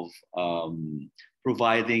of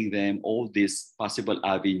providing them all these possible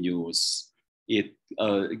avenues. It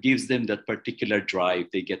gives them that particular drive.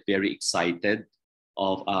 They get very excited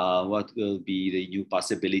of what will be the new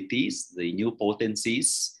possibilities, the new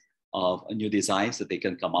potencies of new designs that they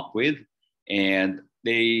can come up with. And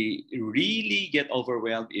they really get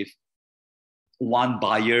overwhelmed if one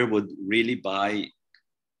buyer would really buy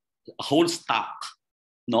a whole stock.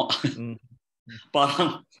 No,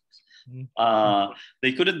 but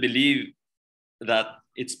they couldn't believe that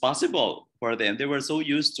it's possible for them. They were so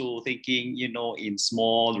used to thinking, in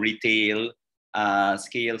small retail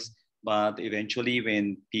scales, but eventually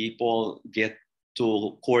when people get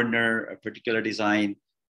to corner a particular design,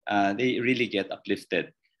 they really get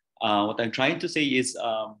uplifted. What I'm trying to say is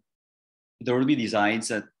there will be designs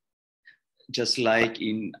that, just like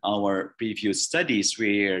in our previous studies,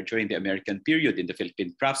 where during the American period in the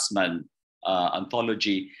Philippine Craftsman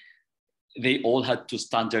anthology, they all had to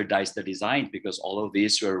standardize the design because all of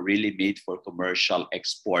these were really made for commercial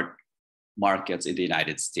export markets in the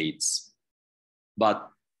United States. But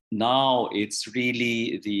now it's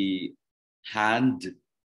really the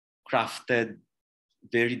handcrafted,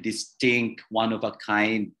 very distinct, one of a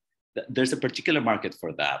kind. There's a particular market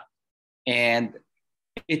for that. And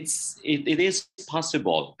it is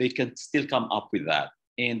possible they can still come up with that.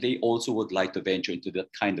 And they also would like to venture into that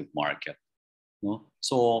kind of market.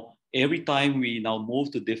 So every time we now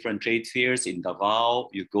move to different trade fairs in Davao,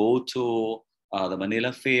 you go to the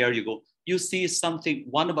Manila Fair, you see something,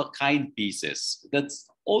 one of a kind pieces that's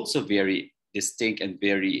also very distinct and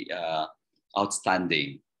very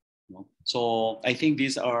outstanding. So I think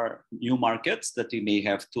these are new markets that we may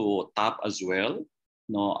have to tap as well,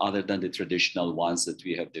 other than the traditional ones that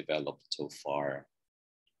we have developed so far.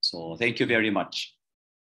 So thank you very much.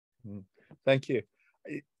 Thank you.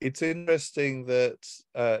 It's interesting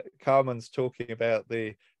that Carmen's talking about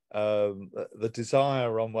the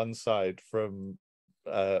desire on one side from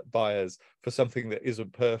buyers for something that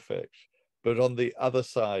isn't perfect, but on the other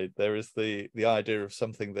side there is the idea of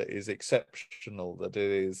something that is exceptional, that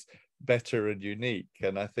it is better and unique.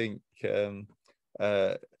 And I think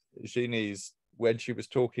Jeannie's, when she was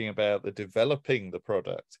talking about the developing the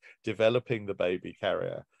product, developing the baby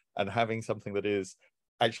carrier, and having something that is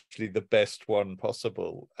actually the best one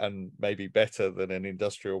possible and maybe better than an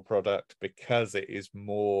industrial product because it is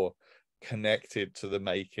more connected to the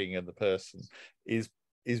making and the person, is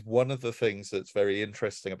one of the things that's very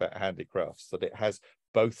interesting about handicrafts, that it has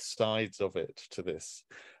both sides of it to this.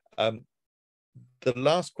 The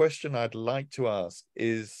last question I'd like to ask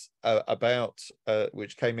is about,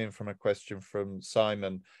 which came in from a question from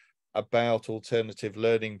Simon, about alternative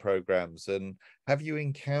learning programs. And have you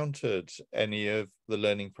encountered any of the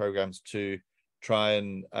learning programs to try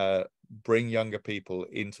and bring younger people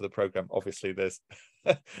into the program? Obviously, there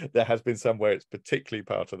has been some where it's particularly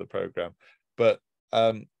part of the program, but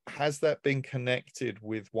has that been connected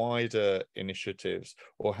with wider initiatives,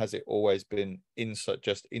 or has it always been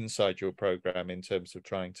just inside your program in terms of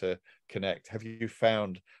trying to connect? Have you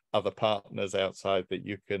found other partners outside that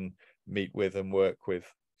you can meet with and work with?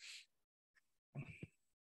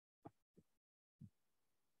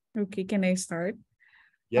 Okay, can I start?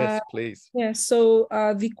 Yes, please. Yeah, so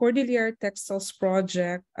the Cordillera Textiles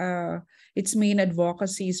Project, its main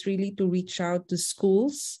advocacy is really to reach out to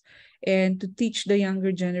schools and to teach the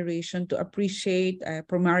younger generation to appreciate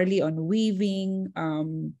primarily on weaving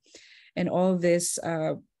and all this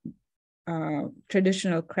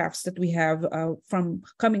traditional crafts that we have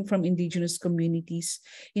coming from indigenous communities.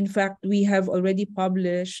 In fact, we have already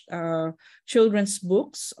published children's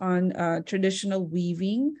books on traditional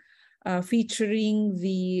weaving, featuring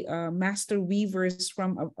the master weavers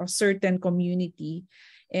from a certain community.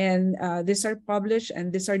 And these are published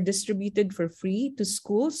and these are distributed for free to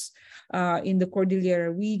schools in the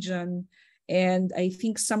Cordillera region. And I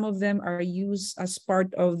think some of them are used as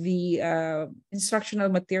part of the instructional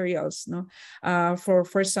materials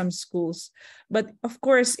for some schools. But of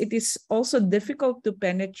course, it is also difficult to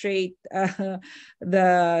penetrate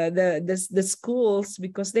the schools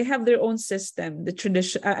because they have their own system,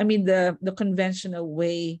 the conventional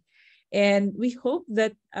way. And we hope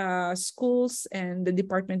that schools and the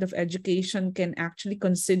Department of Education can actually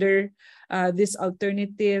consider this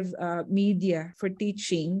alternative media for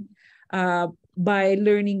teaching by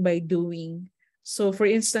learning by doing. So for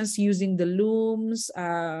instance, using the looms,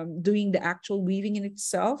 doing the actual weaving in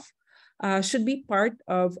itself should be part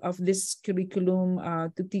of this curriculum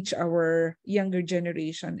to teach our younger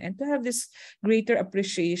generation and to have this greater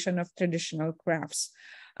appreciation of traditional crafts.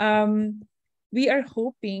 We are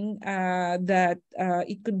hoping that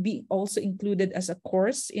it could be also included as a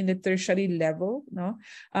course in the tertiary level.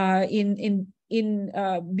 In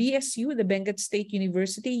BSU, the Benguet State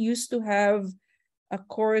University, used to have a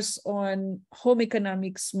course on home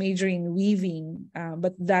economics major in weaving,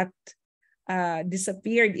 but that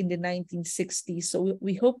disappeared in the 1960s. So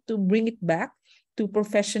we hope to bring it back to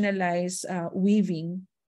professionalize weaving,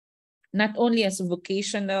 not only as a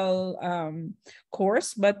vocational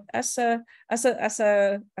course, but as a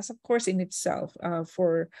course in itself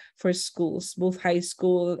for schools, both high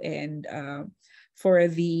school and for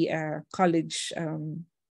the college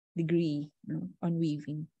degree on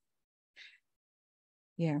weaving.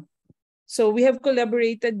 Yeah. So we have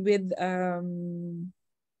collaborated with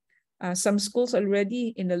some schools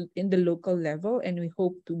already in the local level, and we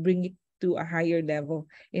hope to bring it to a higher level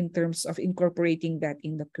in terms of incorporating that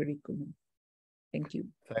in the curriculum. Thank you.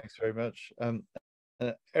 Thanks very much.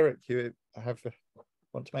 Eric, you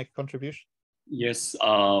want to make a contribution? Yes.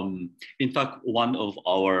 In fact, one of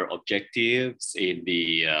our objectives in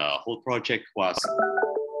the whole project was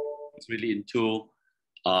really into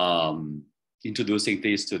introducing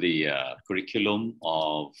this to the curriculum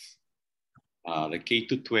of the K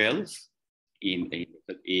to 12 in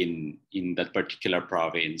that particular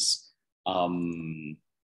province.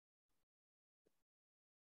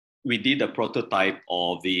 We did a prototype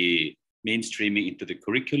of the mainstreaming into the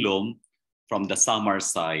curriculum from the summer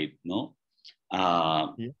side. No,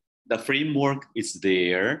 the framework is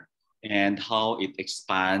there, and how it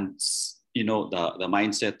expands. You know, the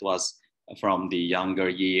mindset was from the younger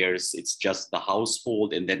years. It's just the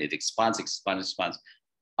household, and then it expands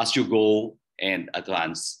as you go and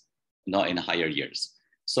advance, in higher years.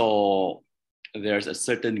 So there's a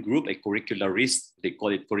certain group, a curricularist, they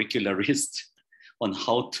call it curricularist, on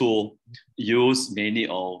how to use many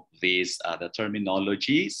of these, the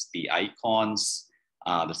terminologies, the icons,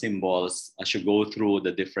 the symbols, as you go through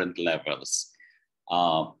the different levels.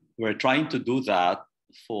 We're trying to do that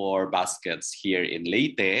for baskets here in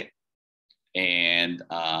Leyte, and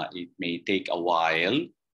it may take a while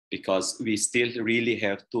because we still really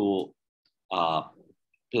have to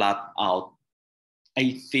plot out,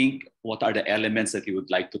 I think, what are the elements that you would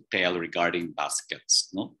like to tell regarding baskets,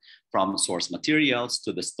 no? From source materials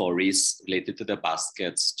to the stories related to the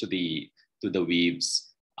baskets, to the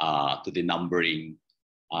weaves, to the numbering,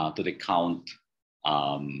 to the count.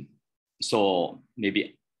 So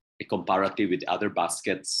maybe a comparative with other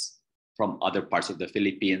baskets from other parts of the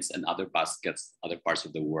Philippines and other baskets, other parts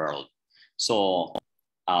of the world. So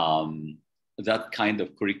that kind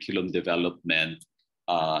of curriculum development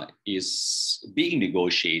is being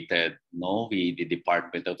negotiated, with the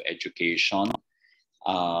Department of Education.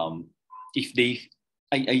 I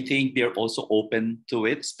think they're also open to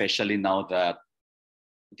it, especially now that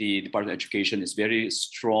the Department of Education is very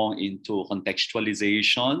strong into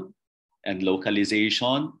contextualization and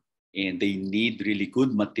localization, and they need really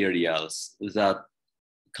good materials that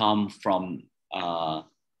come from, I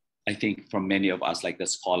think, from many of us, like the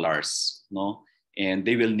scholars, and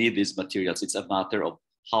they will need these materials. It's a matter of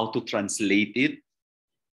how to translate it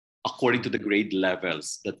according to the grade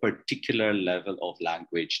levels, the particular level of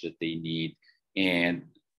language that they need, and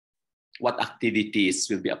what activities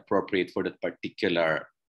will be appropriate for that particular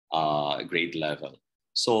grade level.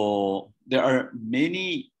 So there are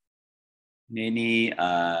many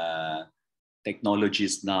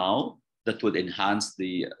technologies now that would enhance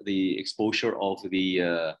the exposure of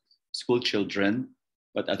the school children,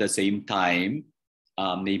 but at the same time,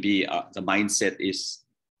 maybe the mindset is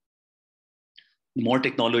more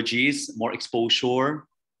technologies, more exposure,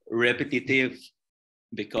 repetitive,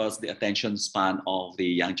 because the attention span of the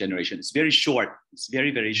young generation is very short. It's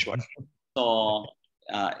very, very short. So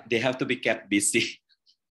they have to be kept busy,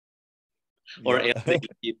 or else they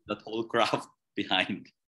leave that whole craft behind.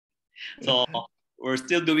 So we're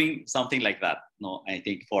still doing something like that. I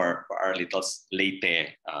think for our little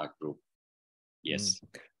Leyte group. Yes.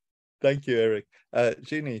 Thank you, Eric.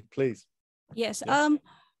 Jeannie, please. Yes.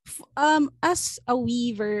 As a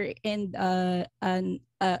weaver and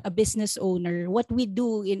a business owner, what we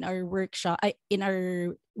do in our workshop, in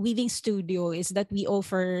our weaving studio, is that we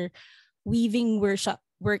offer weaving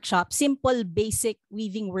workshop, simple, basic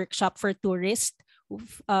weaving workshop for tourists,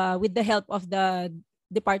 with the help of the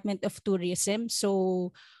Department of Tourism.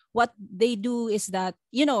 So what they do is that,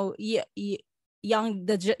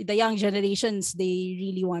 the young generations, they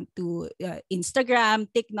really want to Instagram,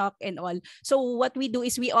 TikTok, and all. So what we do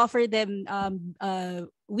is we offer them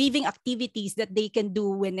weaving activities that they can do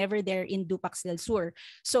whenever they're in Dupax del Sur.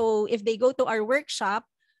 So if they go to our workshop,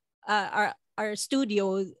 our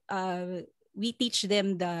studio, we teach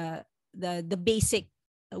them the basic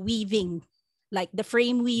weaving, like the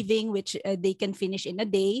frame weaving, which they can finish in a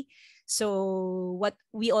day. So what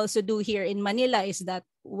we also do here in Manila is that,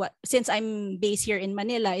 since I'm based here in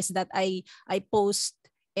Manila, is that I post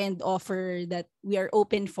and offer that we are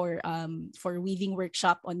open for weaving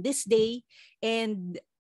workshop on this day, and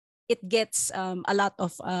it gets a lot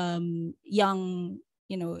of young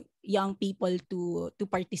young people to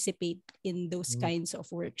participate in those kinds of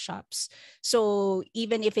workshops. So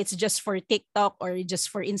even if it's just for TikTok or just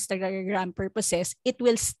for Instagram purposes, it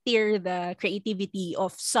will stir the creativity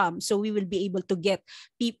of some. So we will be able to get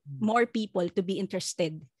more people to be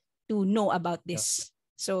interested to know about this.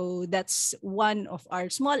 So that's one of our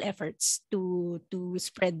small efforts to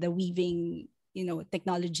spread the weaving,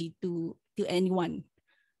 technology to anyone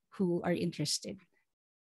who are interested.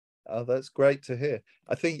 Oh, that's great to hear.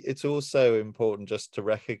 I think it's also important just to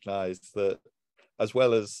recognize that, as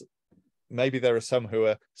well as maybe there are some who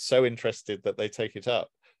are so interested that they take it up,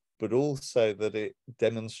 but also that it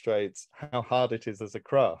demonstrates how hard it is as a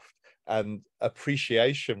craft, and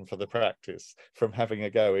appreciation for the practice from having a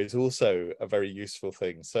go is also a very useful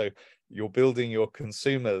thing. So you're building your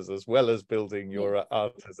consumers as well as building your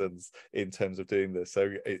artisans in terms of doing this.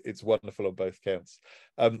 So it's wonderful on both counts.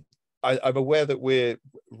 I'm aware that we're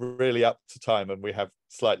really up to time and we have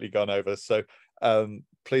slightly gone over. So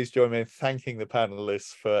please join me in thanking the panelists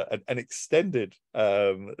for an extended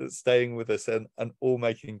staying with us and all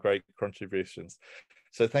making great contributions.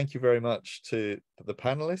 So thank you very much to the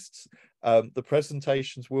panelists. The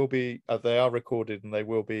presentations will be, they are recorded and they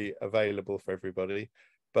will be available for everybody.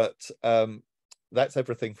 But that's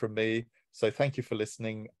everything from me. So thank you for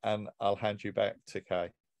listening, and I'll hand you back to Kai.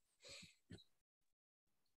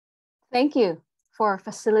 Thank you for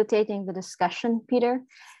facilitating the discussion, Peter.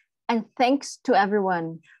 And thanks to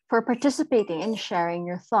everyone for participating and sharing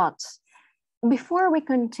your thoughts. Before we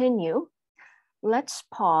continue, let's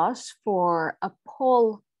pause for a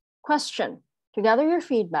poll question to gather your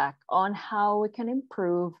feedback on how we can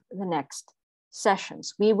improve the next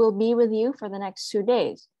sessions. We will be with you for the next 2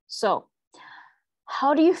 days. So,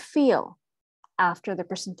 how do you feel after the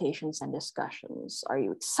presentations and discussions? Are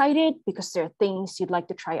you excited because there are things you'd like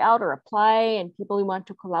to try out or apply and people you want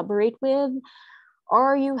to collaborate with?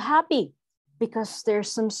 Or are you happy because there's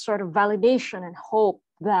some sort of validation and hope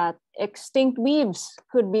that extinct weaves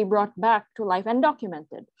could be brought back to life and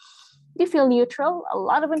documented? Do you feel neutral? A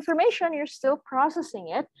lot of information, you're still processing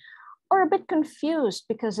it, or a bit confused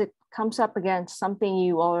because it comes up against something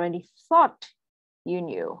you already thought you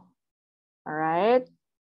knew? All right.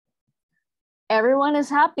 Everyone is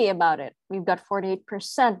happy about it. We've got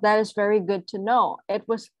 48%. That is very good to know. It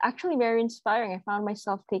was actually very inspiring. I found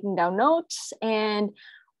myself taking down notes and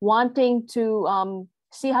wanting to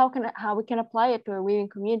see how we can apply it to our weaving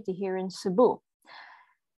community here in Cebu.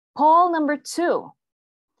 Poll number 2.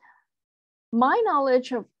 My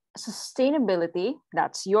knowledge of sustainability,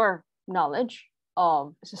 that's your knowledge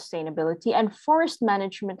of sustainability and forest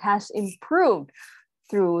management, has improved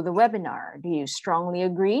through the webinar. Do you strongly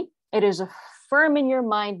agree? It is firm in your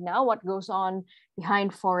mind now what goes on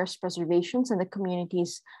behind forest preservations and the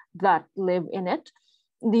communities that live in it.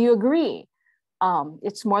 Do you agree?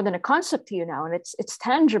 It's more than a concept to you now, and it's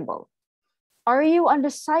tangible. Are you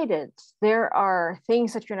undecided? There are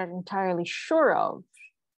things that you're not entirely sure of.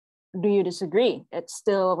 Do you disagree? It's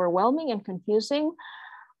still overwhelming and confusing?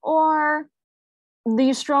 Or do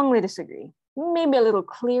you strongly disagree? Maybe a little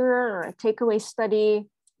clearer or a takeaway study.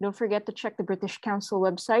 Don't forget to check the British Council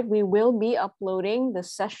website. We will be uploading the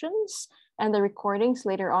sessions and the recordings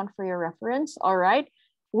later on for your reference. All right.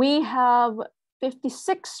 We have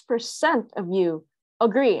 56% of you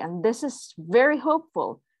agree, and this is very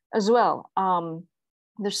hopeful as well.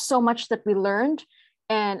 There's so much that we learned,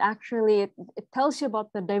 and actually it tells you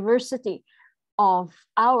about the diversity of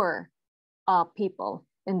our people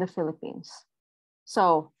in the Philippines.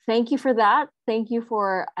 So thank you for that. Thank you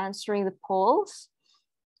for answering the polls.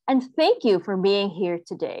 And thank you for being here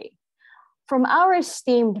today. From our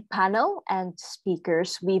esteemed panel and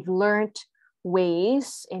speakers, we've learned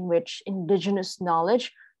ways in which indigenous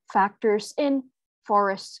knowledge factors in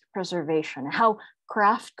forest preservation, how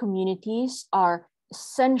craft communities are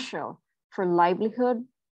essential for livelihood,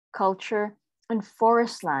 culture, and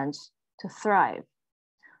forest lands to thrive.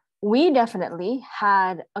 We definitely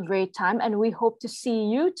had a great time, and we hope to see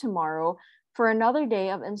you tomorrow for another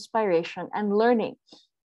day of inspiration and learning.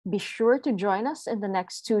 Be sure to join us in the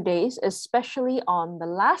next 2 days, especially on the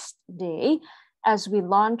last day, as we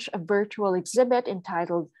launch a virtual exhibit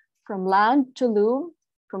entitled From Land to Loom,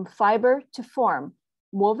 From Fiber to Form,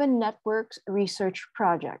 Woven Networks Research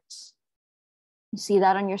Projects. You see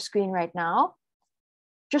that on your screen right now?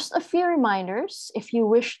 Just a few reminders: if you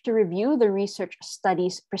wish to review the research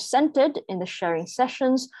studies presented in the sharing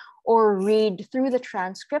sessions or read through the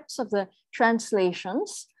transcripts of the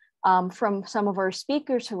translations from some of our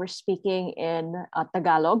speakers who were speaking in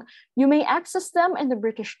Tagalog, you may access them in the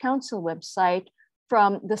British Council website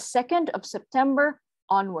from the 2nd of September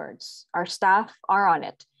onwards. Our staff are on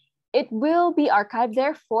it. It will be archived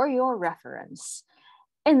there for your reference.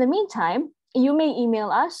 In the meantime, you may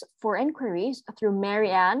email us for inquiries through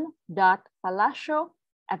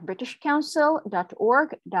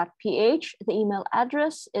marianne.palacio@britishcouncil.org.ph. The email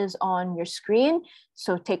address is on your screen,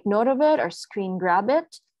 so take note of it or screen grab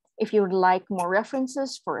it. If you would like more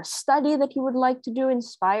references for a study that you would like to do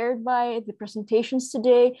inspired by the presentations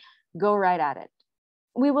today, go right at it.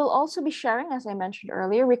 We will also be sharing, as I mentioned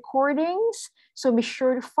earlier, recordings, so be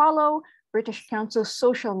sure to follow British Council's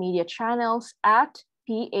social media channels at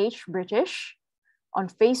PH British on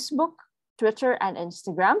Facebook, Twitter, and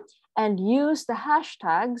Instagram, and use the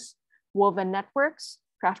hashtags Woven Networks,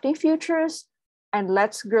 Crafting Futures, and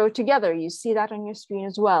Let's Grow Together. You see that on your screen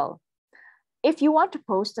as well. If you want to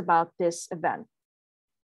post about this event.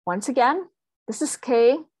 Once again, this is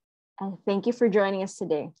Kay, and thank you for joining us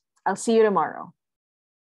today. I'll see you tomorrow.